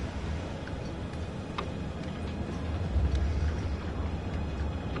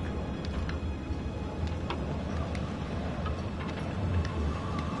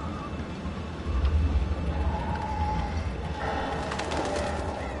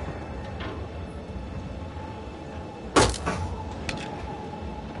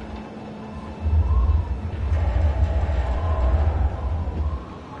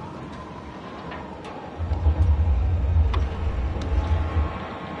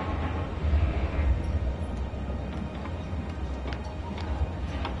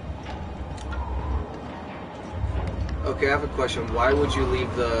 Okay, I have a question. Why would you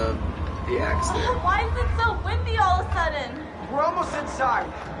leave the axe there? Why is it so windy all of a sudden? We're almost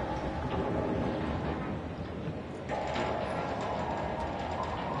inside.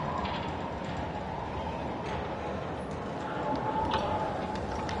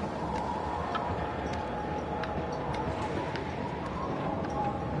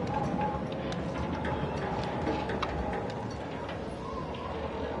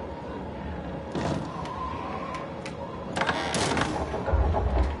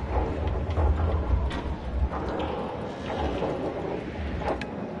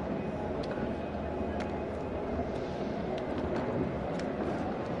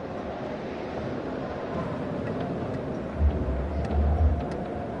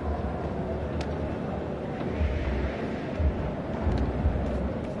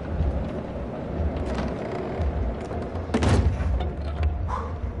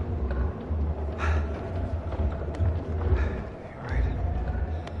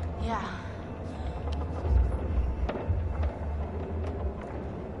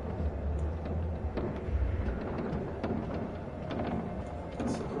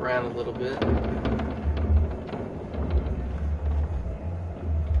 Around a little bit.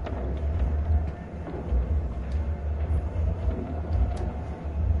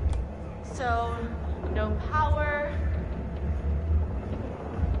 So, no power.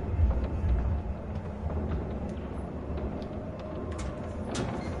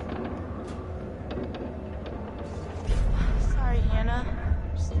 Sorry, Hannah.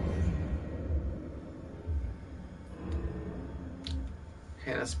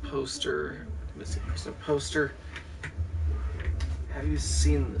 Hannah's poster. Missing person poster. Have you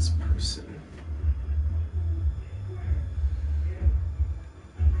seen this person?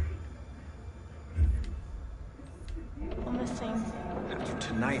 I'm missing. After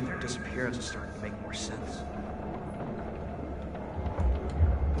tonight, their disappearance is starting to make more sense.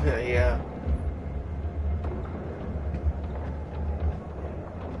 Yeah.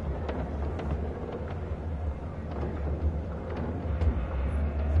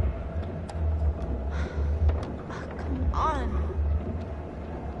 Come on.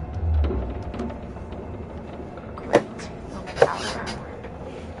 Great. No power.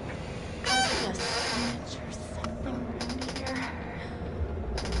 Gotta be a switch or something around here.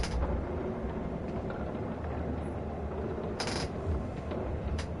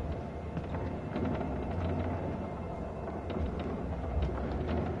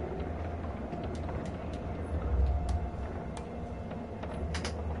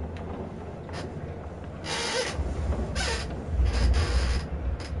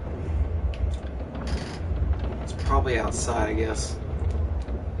 Probably outside, I guess.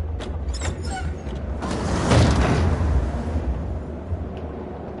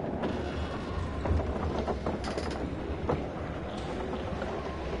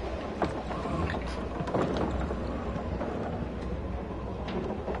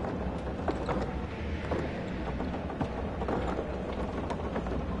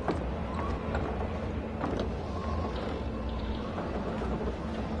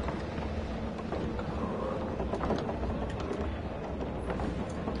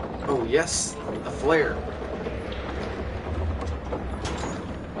 Oh yes, a flare.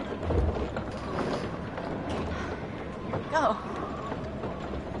 go.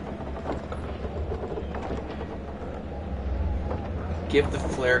 Give the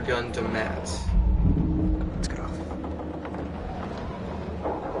flare gun to Matt. Let's go.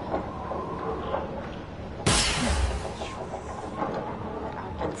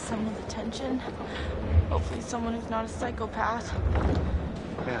 I'll get someone's attention. Hopefully someone who's not a psychopath.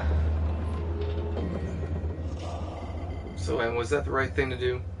 Yeah. So, and was that the right thing to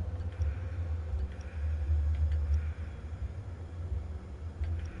do?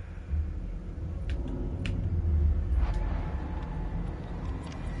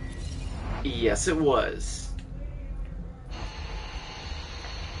 Yes, it was.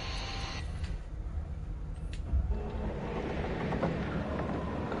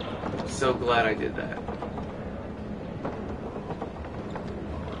 So glad I did that.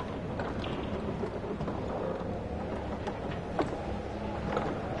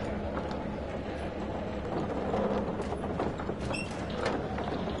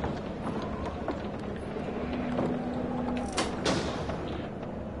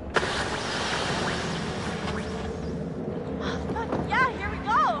 Yeah, here we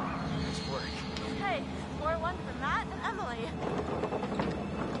go. Okay, floor 1 for Matt and Emily.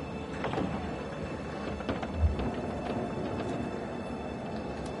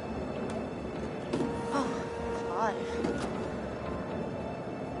 Oh, Clive.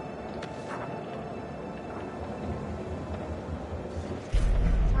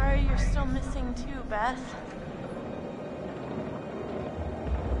 Sorry you're still missing too, Beth.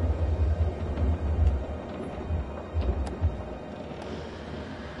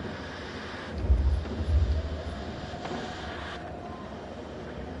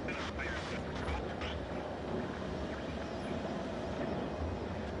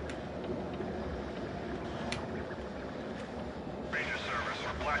 Ranger service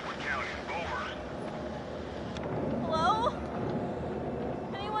for Blackwood County. Over. Hello?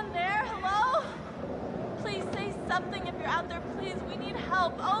 Anyone there? Hello? Please say something if you're out there, please. We need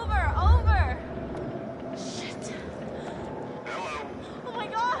help. Over, over. Shit. Hello. Oh my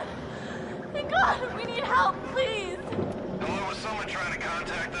god. Thank God. We need help, please. Hello, is someone trying to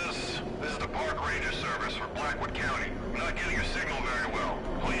contact us? This is the Park Ranger service for Blackwood County. I'm not getting your signal very well.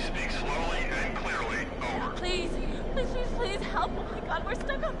 Please speak slowly and clearly. Over. Please, please, please, please help. Oh my god, we're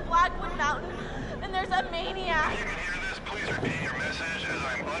stuck on Blackwood Mountain and there's a maniac. If you can hear this, please repeat your message as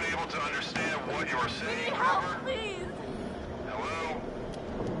I'm unable to understand what you're We saying. need help, Over. please. Hello?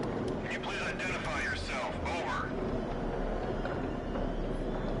 Can you please identify yourself? Over.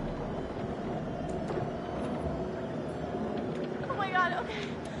 Oh my god, okay.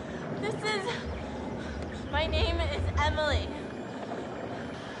 My name is Emily.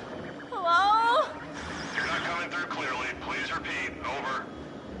 Hello? You're not coming through clearly. Please repeat. Over.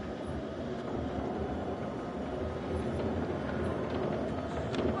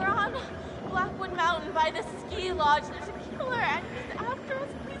 We're on Blackwood Mountain by the ski lodge. There's a killer and he's after us.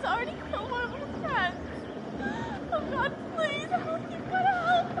 He's already killed one of our friends. Oh god, please help. You gotta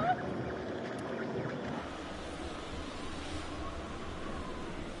help us.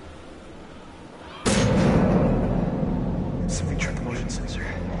 Something tripped the motion sensor.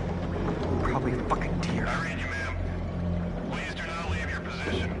 Probably a fucking deer. I read you, ma'am. Please do not leave your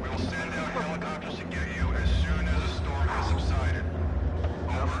position. We will send out helicopters to get you as soon as the storm has subsided.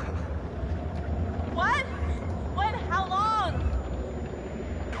 Over. What? When? How long?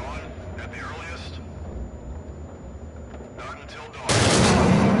 Dawn, at the earliest. Not until dawn.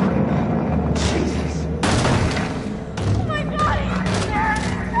 Jesus. Oh my god, he's there!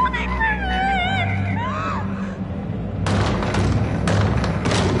 He's coming for me!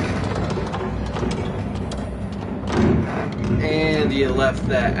 And you left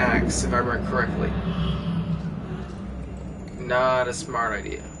that axe, if I remember correctly. Not a smart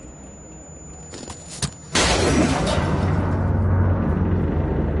idea.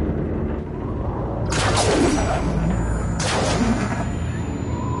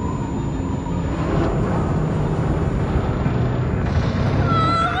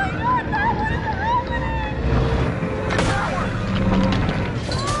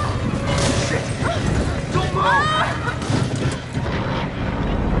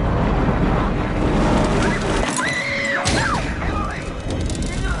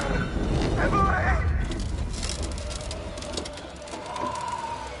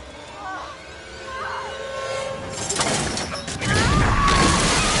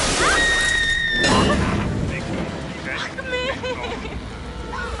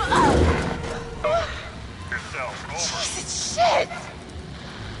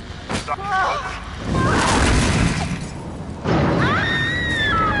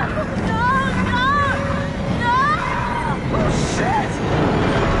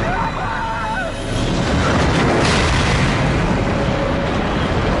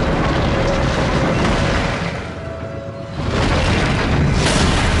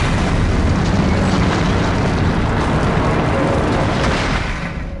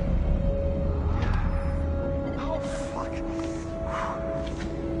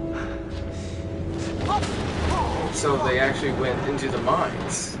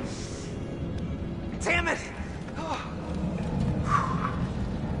 Damn it! Oh.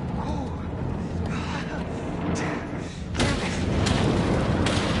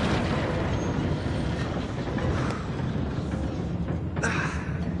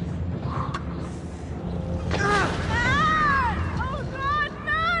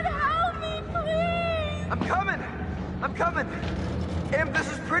 I'm coming! Em,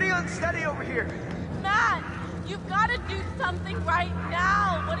 this is pretty unsteady over here. Matt, you've got to do something right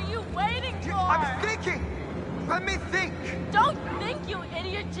now. What are you waiting for? I'm thinking! Let me think! Don't think, you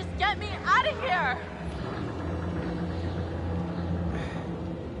idiot. Just get me out of here.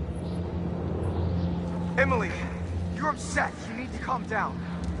 Emily, you're upset. You need to calm down.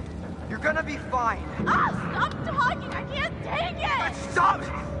 You're gonna be fine. Stop talking. I can't take it. Stop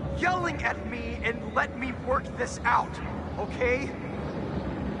yelling at me and let me work this out, okay?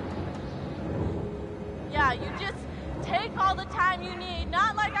 Yeah, you just take all the time you need.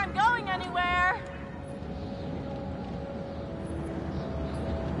 Not like I'm going anywhere.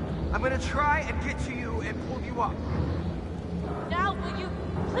 I'm gonna try and get to you and pull you up. Now, will you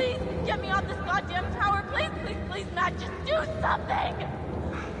please get me off this goddamn tower? Please, please, please, Matt, just do something!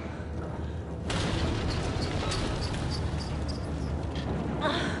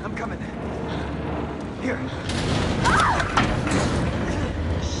 I'm coming. Here.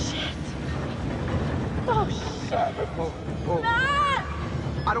 Shit. Oh, shit. Whoa. Matt!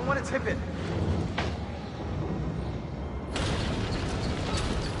 I don't want to tip it.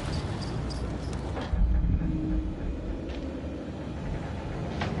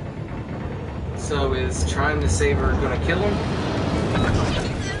 So is trying to save her gonna kill him?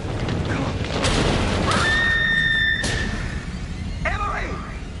 Emily!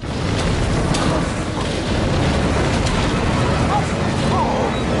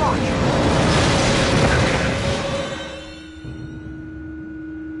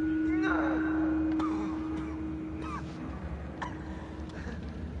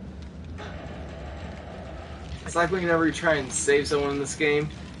 It's like whenever you try and save someone in this game,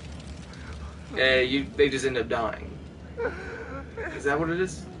 they just end up dying. Is that what it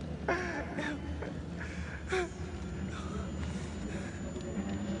is?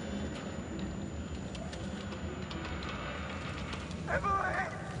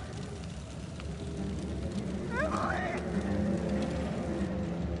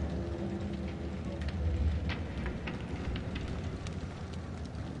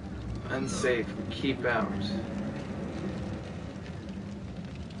 Unsafe. Keep out.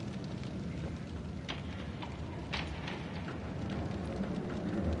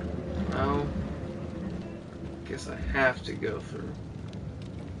 Well, guess I have to go through.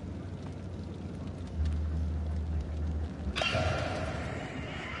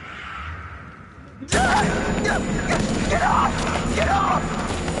 Get off! Get off!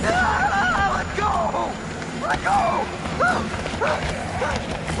 Let go! Let go!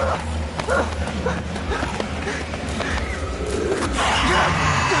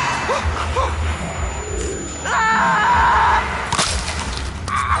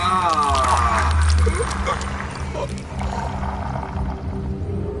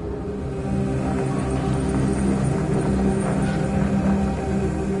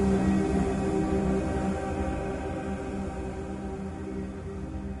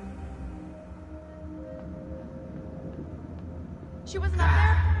 She wasn't up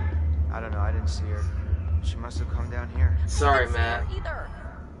there? I don't know, I didn't see her. She must have come down here. Sorry, I didn't see Matt. her either.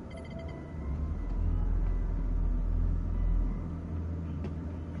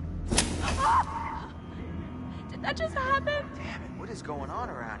 Did that just happen? Damn it, what is going on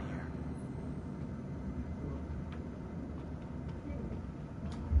around here?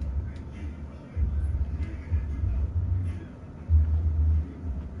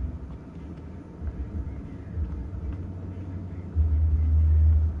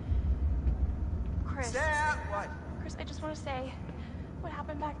 Chris. Sam, what? Chris, I just want to say what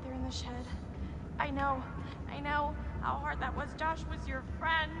happened back there in the shed. I know how hard that was. Josh was your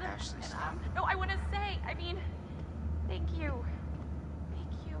friend. Ashley, And, stop. no, I want to say, thank you.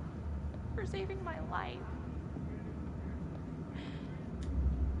 Thank you for saving my life.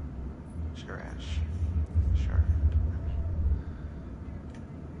 Sure, Ash. Sure.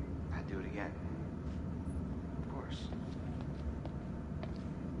 I'd do it again. Of course.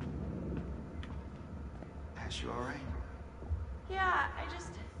 Ash, you alright? Yeah,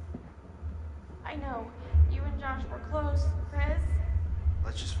 I know. You and Josh were close, Chris.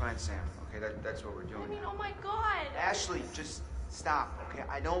 Let's just find Sam, okay? That's what we're doing. I mean, now. oh my God. Ashley, just stop, okay?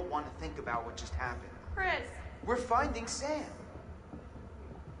 I don't want to think about what just happened. Chris. We're finding Sam.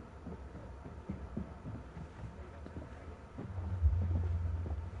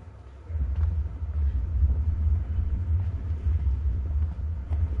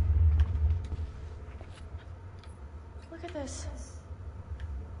 at this.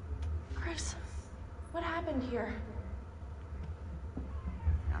 Chris, what happened here?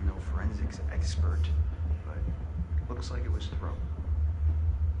 I'm no forensics expert, but looks like it was thrown.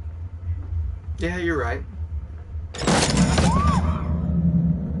 Yeah, you're right.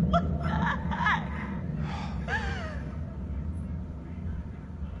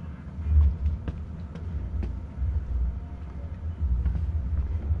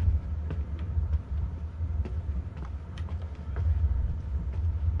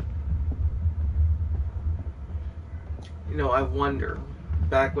 You know, I wonder,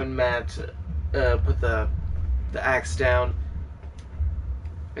 back when Matt put the axe down,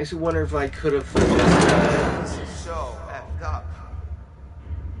 makes me wonder if I could have just, This is so effed up.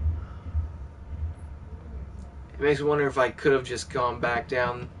 it makes me wonder if I could have just gone back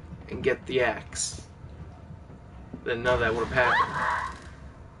down and get the axe. Then none of that would have happened.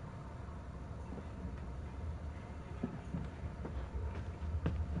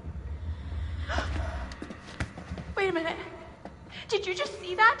 Wait a minute. Did you just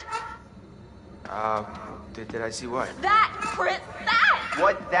see that? Did I see what? That, Chris, that!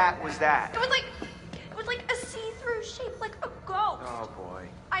 What that was that? It was like a see-through shape, like a ghost. Oh boy.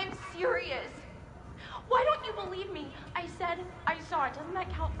 I'm serious. Why don't you believe me? I said I saw it. Doesn't that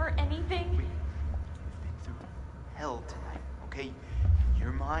count for anything? We've been through hell tonight, okay?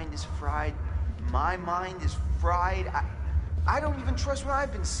 Your mind is fried. My mind is fried. I don't even trust what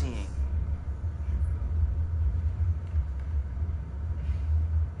I've been seeing.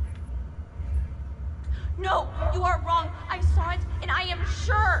 No, you are wrong. I saw it, and I am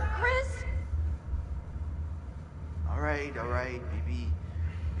sure, Chris. All right. Maybe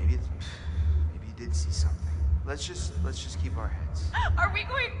you did see something. Let's just keep our heads. Are we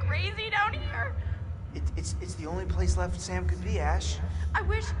going crazy down here? It's the only place left Sam could be, Ash. I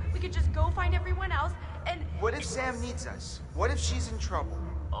wish we could just go find everyone else and... What if Sam needs us? What if she's in trouble?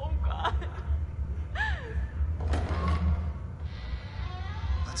 Oh, God.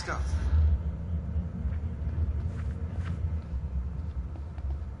 Let's go.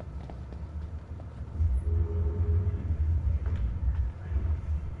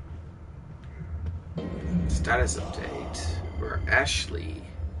 Status update for Ashley.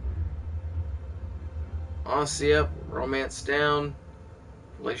 Honesty up, romance down,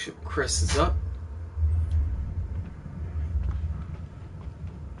 relationship with Chris is up.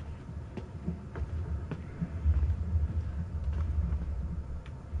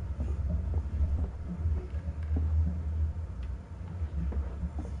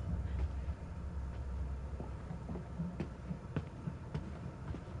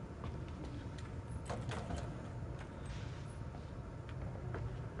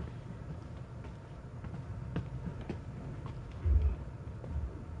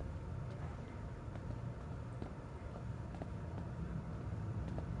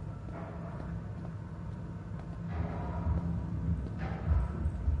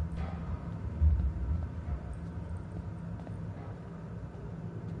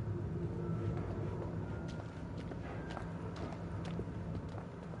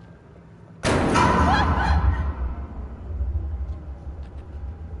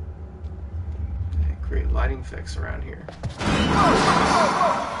 Lighting effects around here.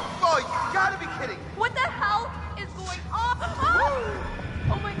 Whoa, you gotta be kidding. What the hell is going on?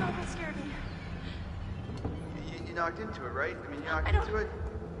 Oh my God, that scared me. You knocked into it, right? I mean, you knocked I don't- into it?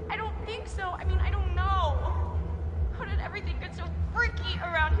 I don't think so. I mean, I don't know. How did everything get so freaky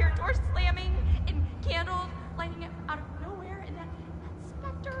around here? Doors slamming and candles lighting up out of nowhere, and that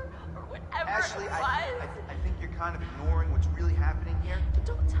specter or whatever Ashley, it was. I think you're kind of ignoring what's really happening here.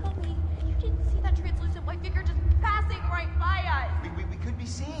 Don't tell me you didn't see that translucent white figure just passing right by us. We could be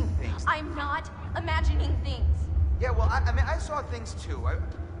seeing things. I'm not imagining things. Yeah, well, I mean, I saw things too.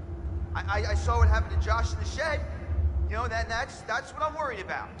 I saw what happened to Josh in the shed. You know, that's what I'm worried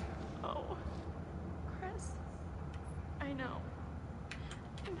about. Oh, Chris, I know.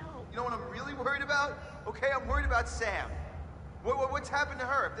 You know what I'm really worried about? Okay, I'm worried about Sam. What's happened to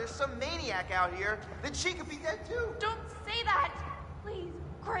her? If there's some maniac out here, then she could be dead too. Don't say that, please,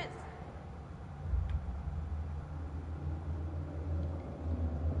 Chris.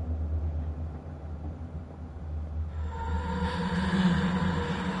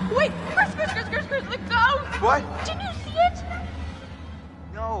 Wait, Chris, the ghost! What? Didn't you see it?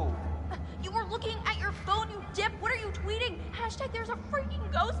 No. You were looking at your phone, you dip. What are you tweeting? Hashtag there's a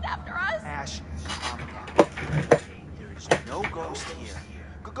freaking ghost after us. Ash, calm down. There is no ghost here.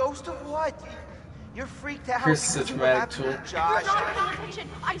 Ghost of what? You're freaked out. Chris is a dramatic tool. You're Josh. not paying attention.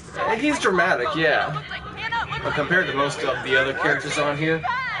 I saw Yeah, it. he's I saw dramatic, it. yeah. It looked like Hannah. It looked But like compared to most of the other characters on here,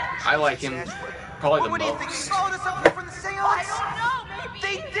 I like him probably the What do you think? He most. followed us up here from the seance? I don't know, maybe.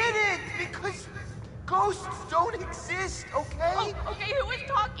 They didn't, because ghosts don't exist, okay? Oh, okay, who was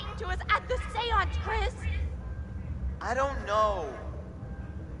talking to us at the seance, Chris? I don't know.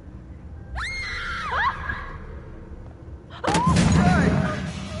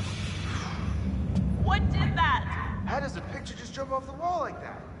 What did that? How does the picture just jump off the wall like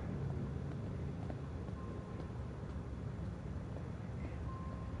that?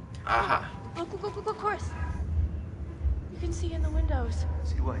 Aha. Look, Chris. You can see in the windows.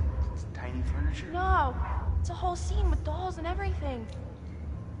 See what? It's tiny furniture? No, it's a whole scene with dolls and everything.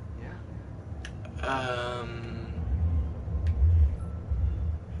 Yeah.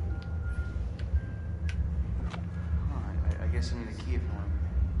 I guess I need a key if you want to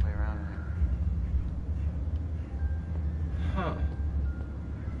play around in it. Huh.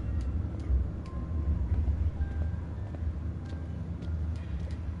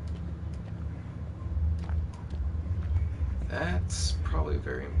 That's probably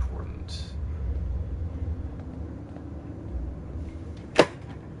very important.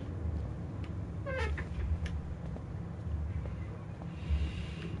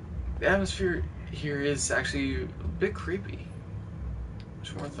 The atmosphere here is actually a bit creepy.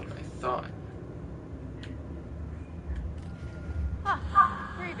 Much more than I thought.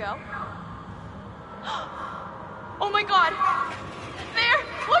 Here you go. Oh my god! There!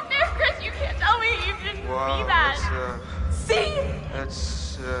 Look there, Chris! You can't tell me you didn't see that! See?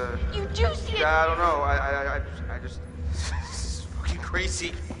 That's, You do see it! I don't know. I just... This is fucking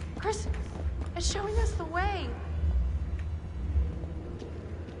crazy. Chris, it's showing us the way.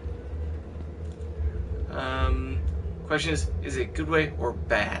 Question is it good way or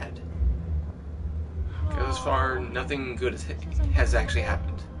bad? Because as far, nothing good has actually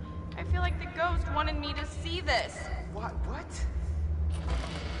happened. I feel like the ghost wanted me to see this. What?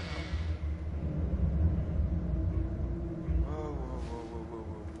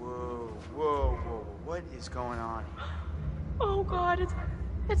 Whoa. What is going on? Oh god,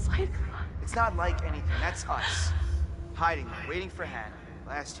 it's like... It's not like anything. That's us. Hiding, waiting for Hannah.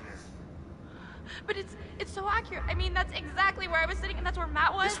 Last year. But it's so accurate. I mean, that's exactly where I was sitting, and that's where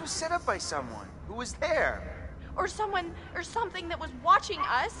Matt was. This was set up by someone. Who was there? Or someone, or something that was watching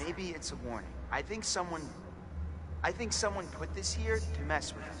us. Maybe it's a warning. I think someone put this here to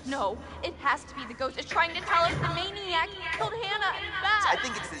mess with us. No, it has to be the ghost. It's trying to tell us the maniac killed Hannah and Matt. I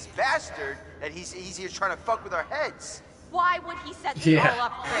think it's this bastard that he's here trying to fuck with our heads. Why would he set this Yeah. all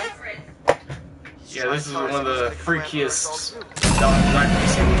up, Chris? Yeah, this is one of the freakiest dogs I've ever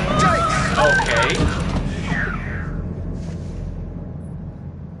seen. Okay.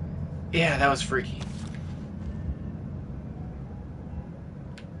 Yeah, that was freaky.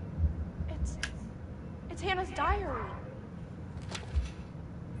 It's Hannah's diary.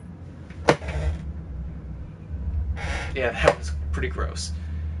 Yeah, that was pretty gross.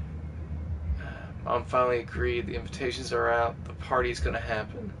 Mom finally agreed. The invitations are out. The party's gonna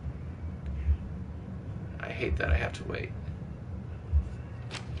happen. I hate that I have to wait.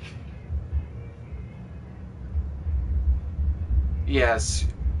 Yes,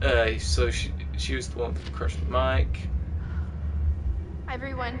 so she was the one who crushed Mike.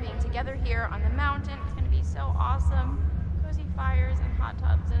 Everyone being together here on the mountain is going to be so awesome. Cozy fires and hot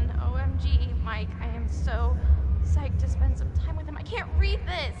tubs and OMG, Mike, I am so psyched to spend some time with him. I can't read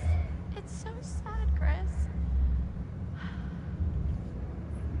this. It's so sad, Chris.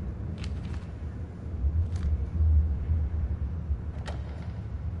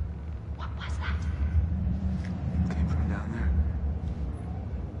 What was that? Came from down there.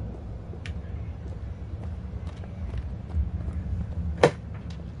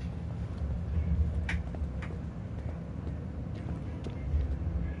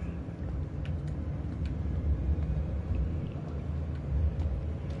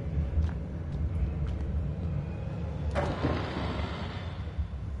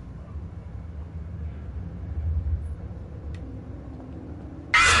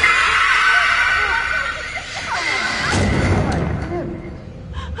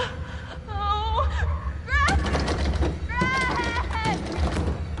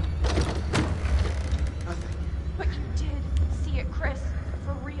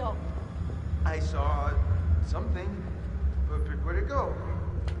 I saw something, but where'd it go?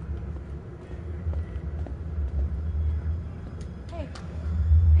 Hey,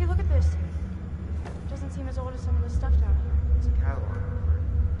 look at this. Doesn't seem as old as some of the stuff down here. It's a catalog for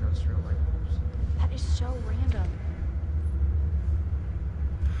industrial light bulbs. That is so random.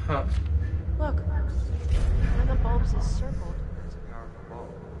 Huh. Look, one of the bulbs is circled. It's a powerful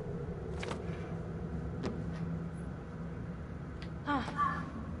bulb. Huh.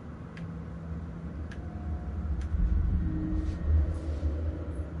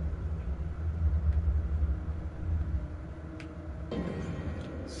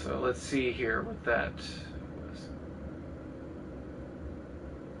 So let's see here what that was.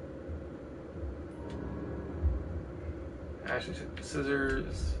 Ashley took the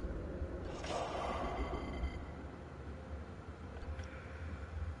scissors.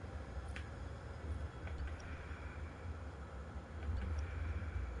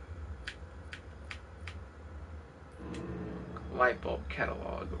 Light bulb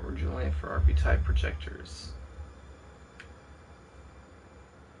catalog, originally for RP-type projectors.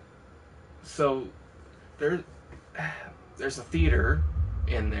 So there's a theater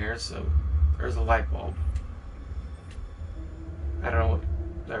in there, so there's a light bulb. I don't know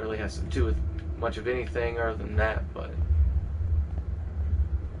what that really has to do with much of anything other than that, but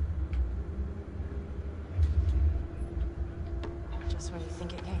Just when you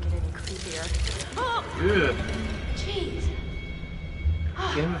think it can't get any creepier. Oh! good. Jeez.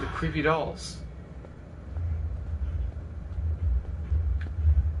 Get into the creepy dolls.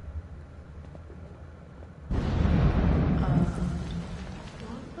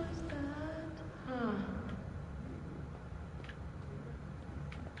 What was that? Huh.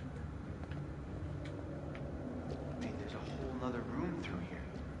 Hey, there's a whole nother room through here.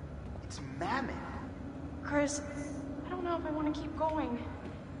 It's mammoth. Chris, I don't know if I want to keep going.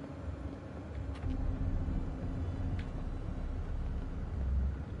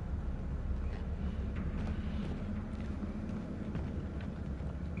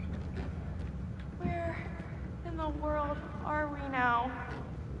 Where in the world are we now?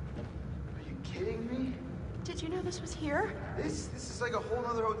 Are you kidding me? Did you know this was here? This is like a whole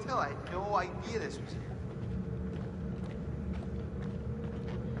other hotel. I had no idea this was here.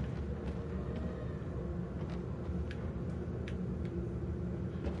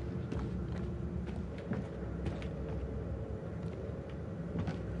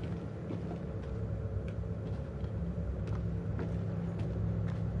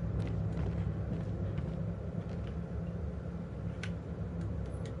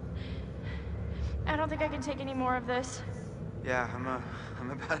 I don't think I can take any more of this. Yeah,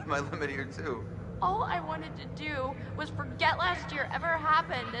 I'm about at my limit here too. All I wanted to do was forget last year ever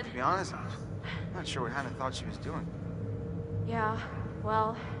happened and... To be honest, I'm not sure what Hannah thought she was doing. Yeah,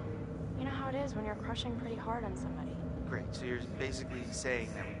 well, you know how it is when you're crushing pretty hard on somebody. Great, so you're basically saying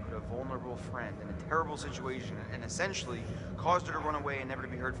that we put a vulnerable friend in a terrible situation and essentially caused her to run away and never to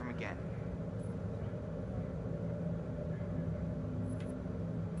be heard from again.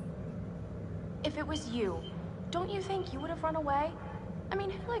 If it was you, don't you think you would have run away? I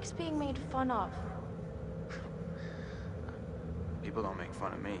mean, who likes being made fun of? People don't make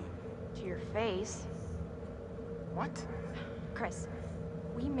fun of me. To your face. What? Chris,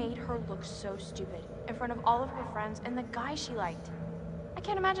 we made her look so stupid in front of all of her friends and the guy she liked. I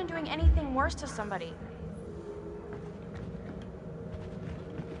can't imagine doing anything worse to somebody.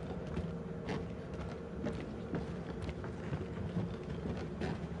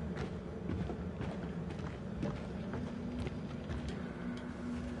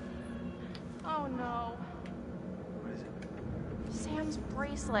 Oh no. What is it? Sam's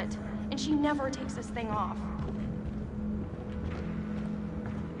bracelet, and she never takes this thing off.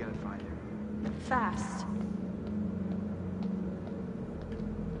 You gotta find her. Fast.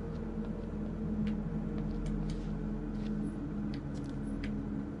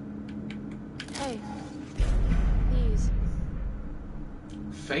 Hey, these.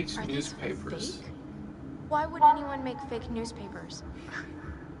 Fake Are these newspapers. fake? Why would anyone make fake newspapers?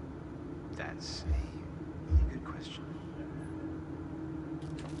 That's a really good question.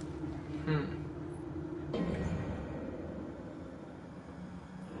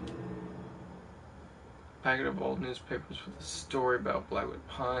 Packet of old newspapers with a story about Blackwood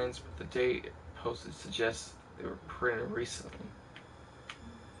Pines, but the date posted suggests they were printed recently.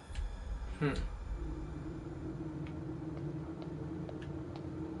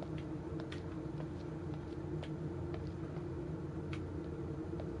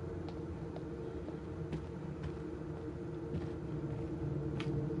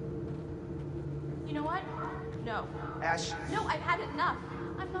 You know what? No. Ash, No, I've had enough.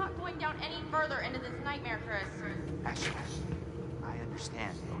 I'm not going down any further into this nightmare, Chris. Ash, I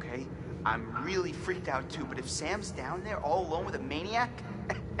understand, okay? I'm really freaked out too, but if Sam's down there all alone with a maniac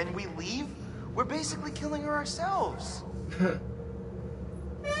and we leave, we're basically killing her ourselves.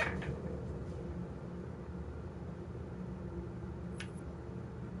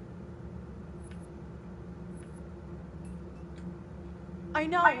 I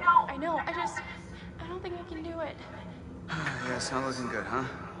know. I don't think I can do it. Yeah, it's not looking good, huh?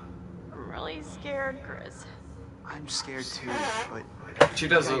 I'm really scared, Chris. I'm scared too, but She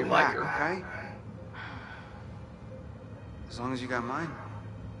doesn't I got your like back, her. okay? As long as you got mine.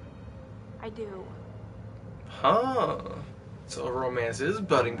 I do. Huh. So a romance is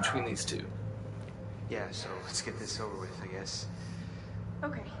budding between these two. Yeah, so let's get this over with, I guess.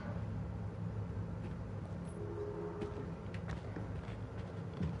 Okay.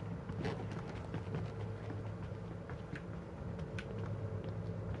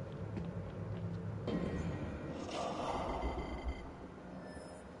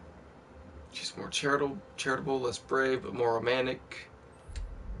 She's more charitable, less brave, but more romantic.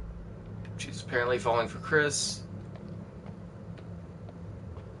 She's apparently falling for Chris.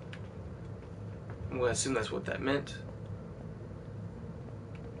 I'm gonna assume that's what that meant.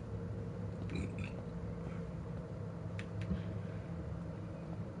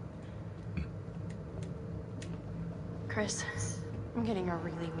 Chris, I'm getting a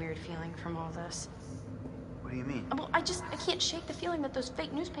really weird feeling from all this. What do you mean? Well, I can't shake the feeling that those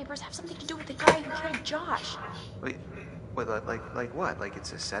fake newspapers have something to do with the guy who killed Josh. Wait, like what? Like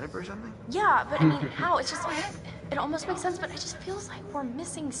it's a setup or something? Yeah, but I mean, how? It's just like, it almost makes sense, but it just feels like we're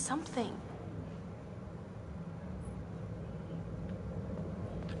missing something.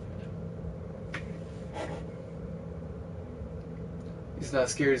 He's not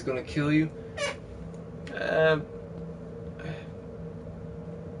scared he's gonna kill you.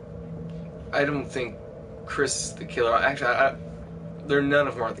 I don't think Chris is the killer. Actually, they're none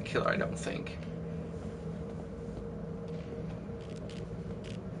of them are the killer, I don't think.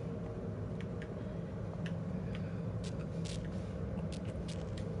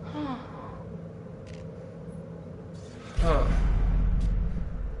 Huh.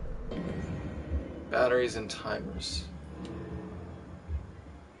 Batteries and timers.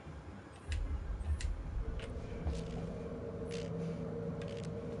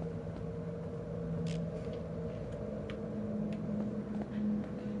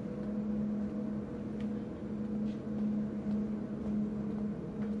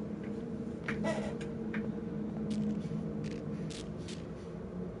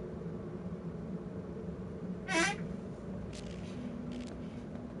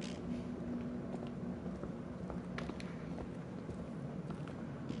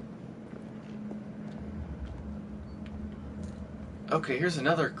 Okay, here's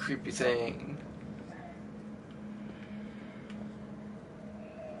another creepy thing.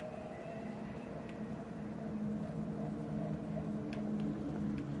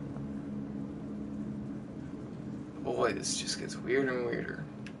 Boy, this just gets weirder and weirder.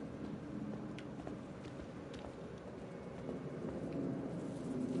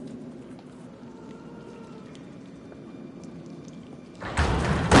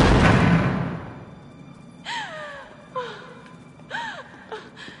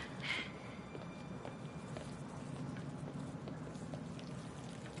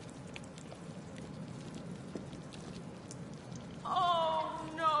 Oh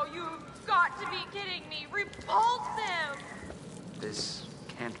no, you've got to be kidding me. Repulse him! This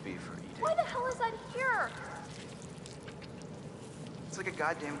can't be for Edith. Why the hell is that here? It's like a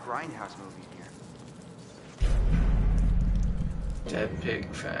goddamn grindhouse movie in here. Dead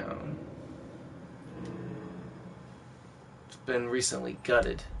pig found. It's been recently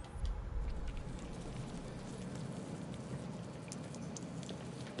gutted.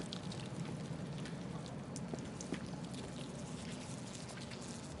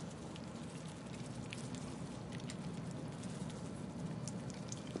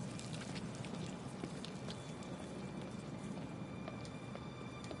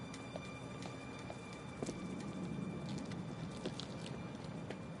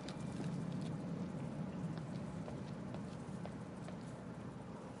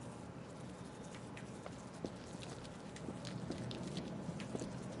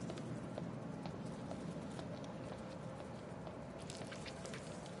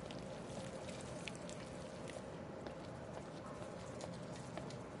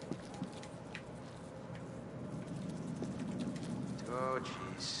 Oh,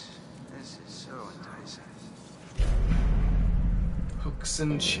 jeez. This is so enticing. Hooks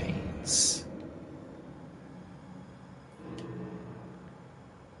and chains.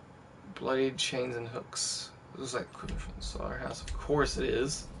 Bloodied chains and hooks. This is like equipment from the slaughterhouse. Of course it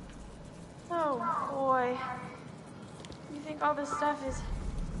is. Oh boy. You think all this stuff is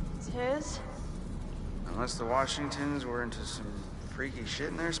his? Unless the Washingtons were into some freaky shit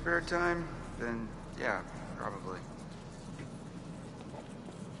in their spare time, then yeah, probably.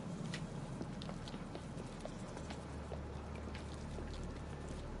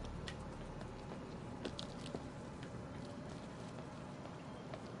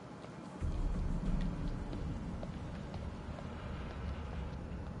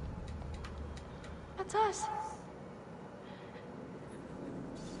 That's us.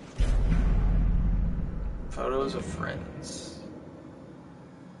 Photos of friends.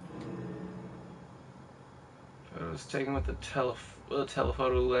 Photos taken with the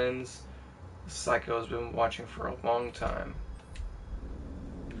telephoto lens. The psycho has been watching for a long time.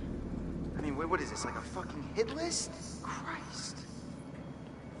 I mean, what is this, like a fucking hit list? Christ.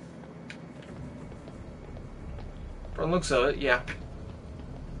 From the looks of it, yeah.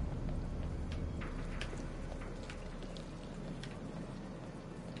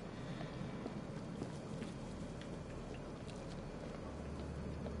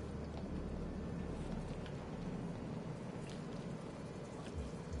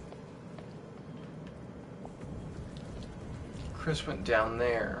 Chris went down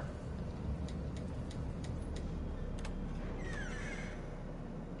there.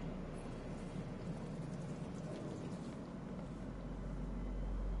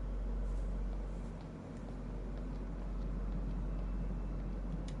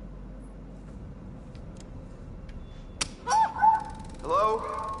 Hello?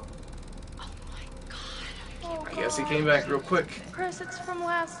 Oh my god. I guess he came back real quick. Chris, it's from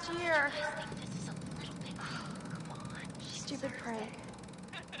last year. Stupid prank.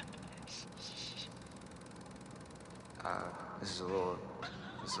 This is a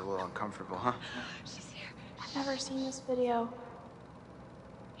little uncomfortable, huh? I've never seen this video.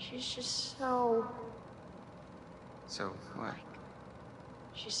 She's just so... So, what?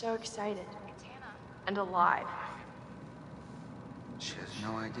 She's so excited. And alive. She has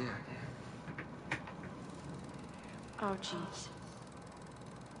no idea. Oh, jeez.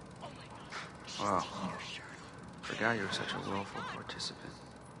 Wow. Forgot you were such a willful participant.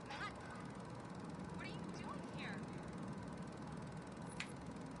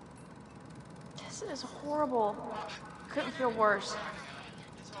 This is horrible. Couldn't feel worse.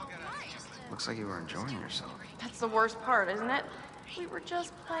 Looks like you were enjoying yourself. That's the worst part, isn't it? We were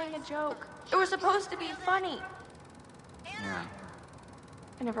just playing a joke. It was supposed to be funny. Yeah.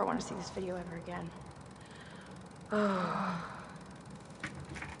 I never want to see this video ever again.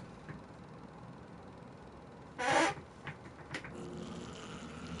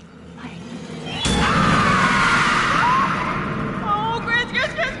 Oh, Chris!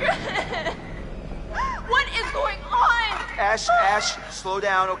 What is going on? Ash, slow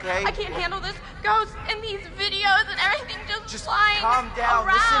down, okay? I can't handle this. Ghosts and these videos and everything just flying calm down.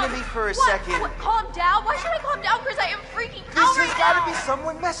 around. Listen to me for a second. What? Calm down? Why should I calm down, Chris? I am freaking out This right has got to now. be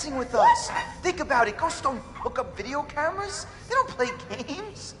someone messing with us. Think about it. Ghosts don't hook up video cameras. They don't play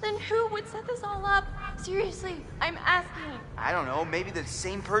games. Then who would set this all up? Seriously, I'm asking. I don't know. Maybe the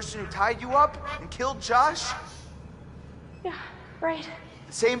same person who tied you up and killed Josh? Yeah, right.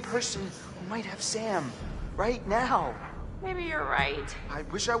 The same person who might have Sam right now. Maybe you're right. I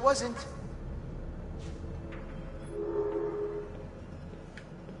wish I wasn't.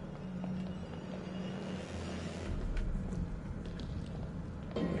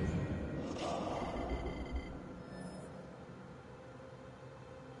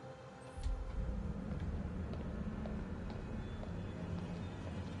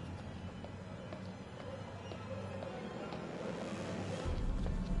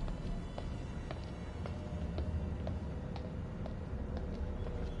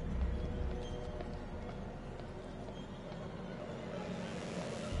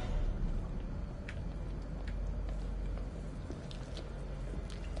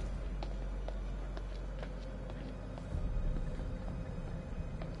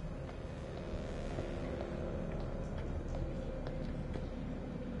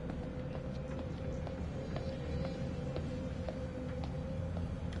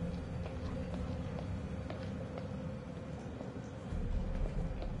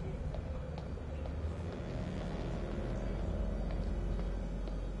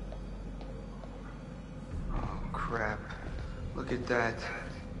 Crap. Look at that.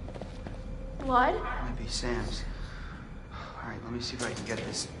 Blood? Might be Sam's. Alright, let me see if I can get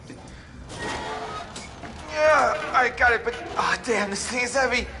this. Yeah, I got it, but... Oh, damn, this thing is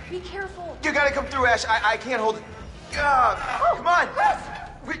heavy. Be careful. You gotta come through, Ash. I can't hold it. Come on.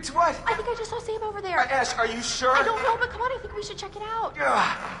 Wait, what? I think I just saw Sam over there. Ash, are you sure? I don't know, but come on, I think we should check it out.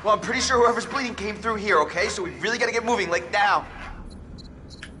 Well, I'm pretty sure whoever's bleeding came through here, okay? So we really gotta get moving, like now.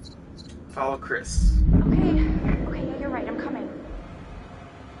 Follow Chris. Okay, yeah, you're right, I'm coming.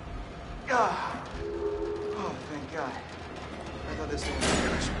 Oh, thank God. I thought this thing was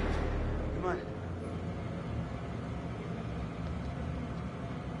finished. Come on.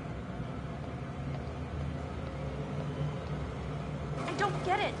 I don't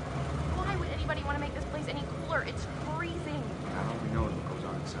get it. Why would anybody want to make this place any cooler? It's freezing. I don't even know what goes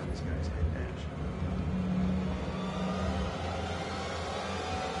on inside this guy's head, Ash.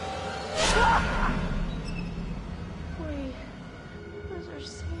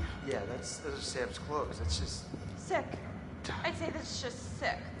 pants. Those are Sam's clothes. That's just... Sick. I'd say this is just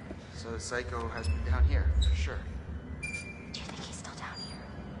sick. So the psycho has been down here, for sure. Do you think he's still down here?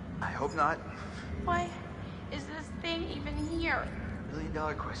 I hope not. Why is this thing even here? $1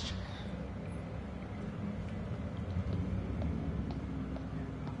 million question.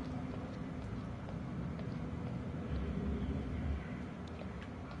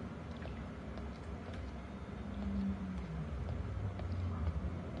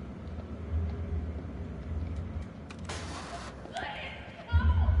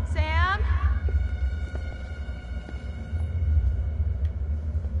 Sam?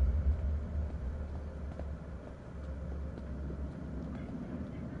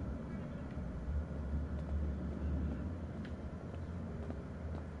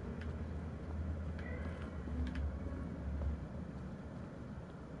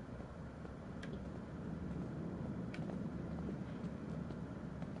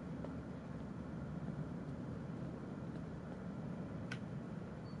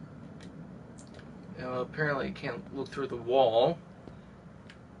 Now, apparently you can't look through the wall.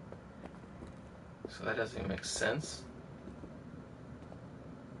 So that doesn't even make sense.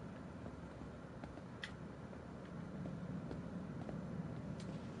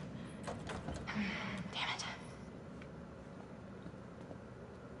 Damn it.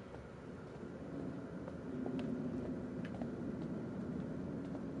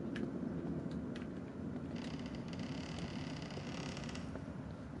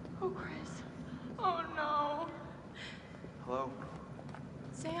 Oh, Chris. Oh, no. Hello?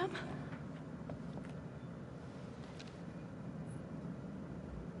 Sam?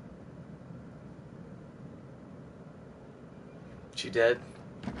 She dead?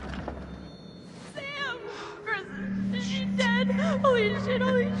 Sam! Chris, is she dead? Holy shit,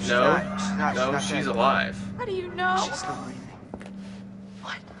 holy shit. No, she's alive. How do you know? She's still breathing.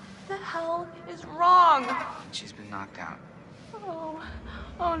 What the hell is wrong? She's been knocked out. Oh,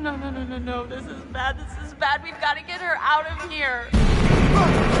 oh no, no, no, no, no. This is bad. This is bad. We've got to get her out of here.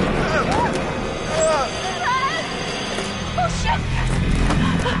 Oh, shit!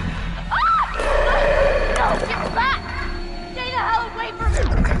 Ah! No, get back! Stay the hell away from me!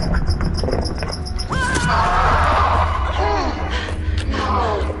 No.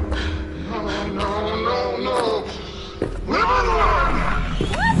 Leave it alone!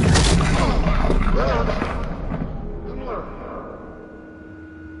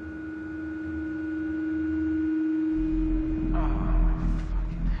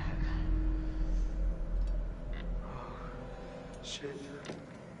 Shit.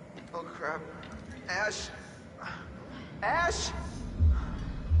 Oh, crap. Ash! Ash!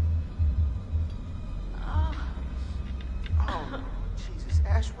 Oh, Jesus.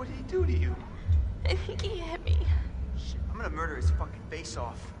 Ash, what did he do to you? I think he hit me. Shit, I'm gonna murder his fucking face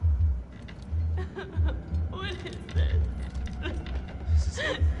off. What is this? This is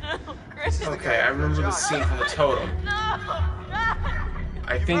it. No, Chris. This is the Okay, guy I after remember the Josh. scene from the totem. No, God.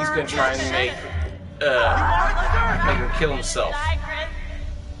 I think he's gonna try and make him kill himself. Die, Chris.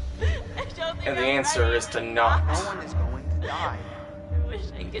 I don't think And the I'm answer ready. is to not. No one is going to die. I wish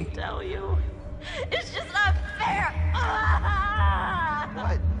I could tell you. It's just not fair. Ah!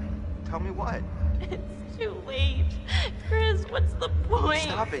 What? Tell me what? It's too late. Chris, what's the point?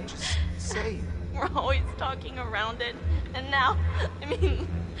 Stop it. Just say. We're always talking around it. And now, I mean,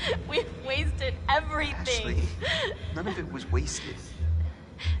 we've wasted everything. Ashley, none of it was wasted.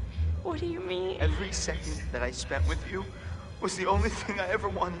 What do you mean? Every second that I spent with you was the only thing I ever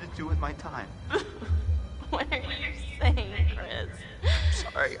wanted to do with my time. What are you saying, Chris?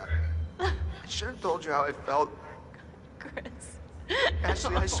 Sorry. I should have told you how I felt. Chris.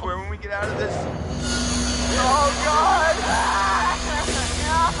 Ashley, I swear when we get out of this... Oh, God!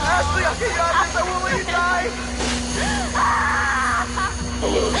 Ashley, I'll get you out of this. I won't let you die.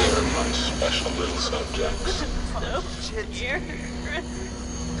 Hello there, my special little subjects. So Shit. scared, Chris.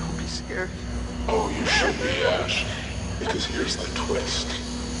 Don't be scared. Oh, you should be, Ash. Because here's the twist.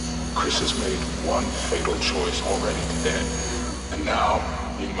 Chris has made one fatal choice already today. And now,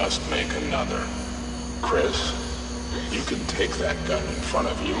 he must make another. Chris, you can take that gun in front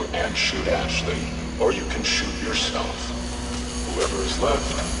of you and shoot Ashley, or you can shoot yourself. Whoever is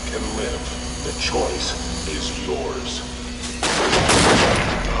left can live. The choice is yours.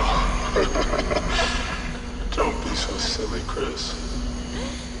 Don't be so silly, Chris.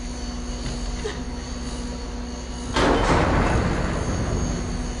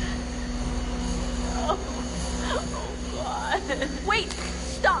 Oh, God. Wait,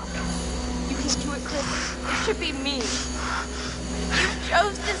 stop. You can do it, Chris. It should be me. You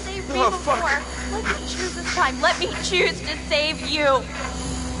chose to save me Oh, before. fuck. Let me choose this time. Let me choose to save you.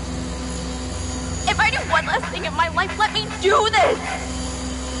 try to do one last thing in my life. Let me do this!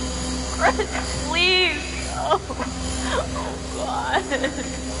 Chris, please. Oh God.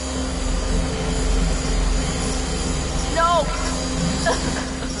 No.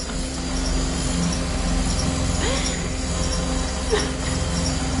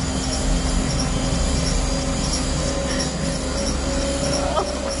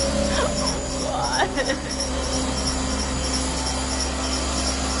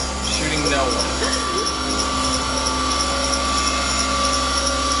 Shooting no one.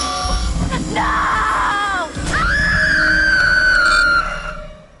 No!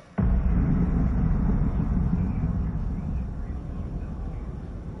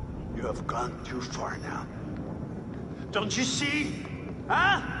 You have gone too far now. Don't you see?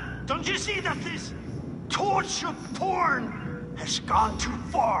 Huh? Don't you see that this torture porn has gone too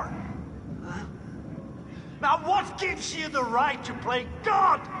far? Huh? Now what gives you the right to play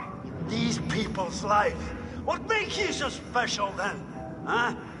God in these people's life? What makes you so special then?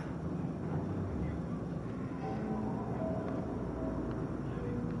 Huh?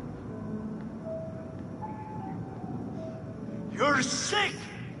 You're sick!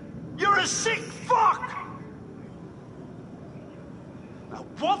 You're a sick fuck! Now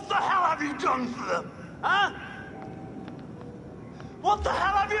what the hell have you done for them? Huh? What the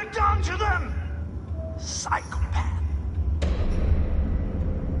hell have you done to them? Psychopath.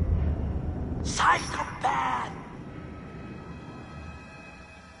 Psychopath!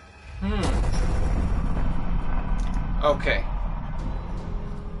 Okay.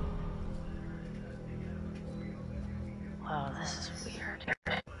 Wow, this is weird.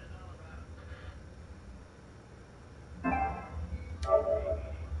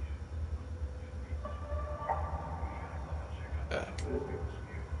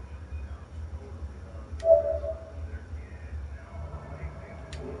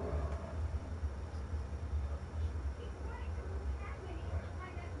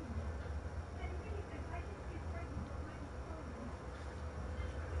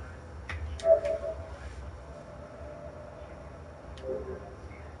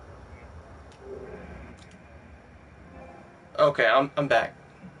 Okay, I'm back.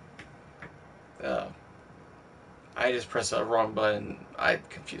 I just pressed the wrong button. I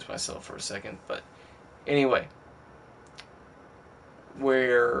confused myself for a second, but anyway, we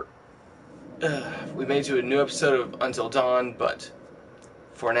made it to a new episode of Until Dawn, but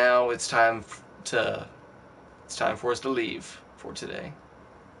for now it's time for us to leave for today.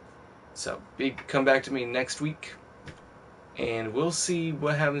 So come back to me next week, and we'll see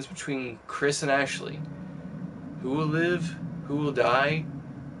what happens between Chris and Ashley. Who will live? Who will die?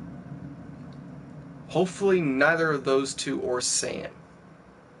 Hopefully neither of those two or Sam.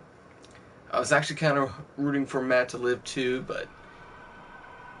 I was actually kind of rooting for Matt to live too, but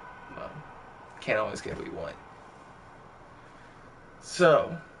well, can't always get what you want.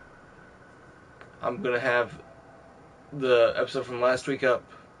 So, I'm going to have the episode from last week up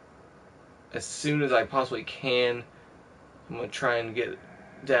as soon as I possibly can. I'm going to try and get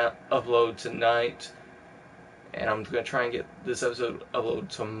upload tonight. And I'm going to try and get this episode uploaded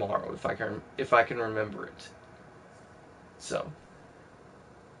tomorrow if I can remember it. So,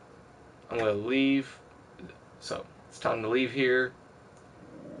 I'm going to leave. So, it's time to leave here.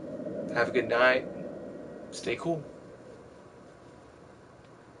 Have a good night. Stay cool.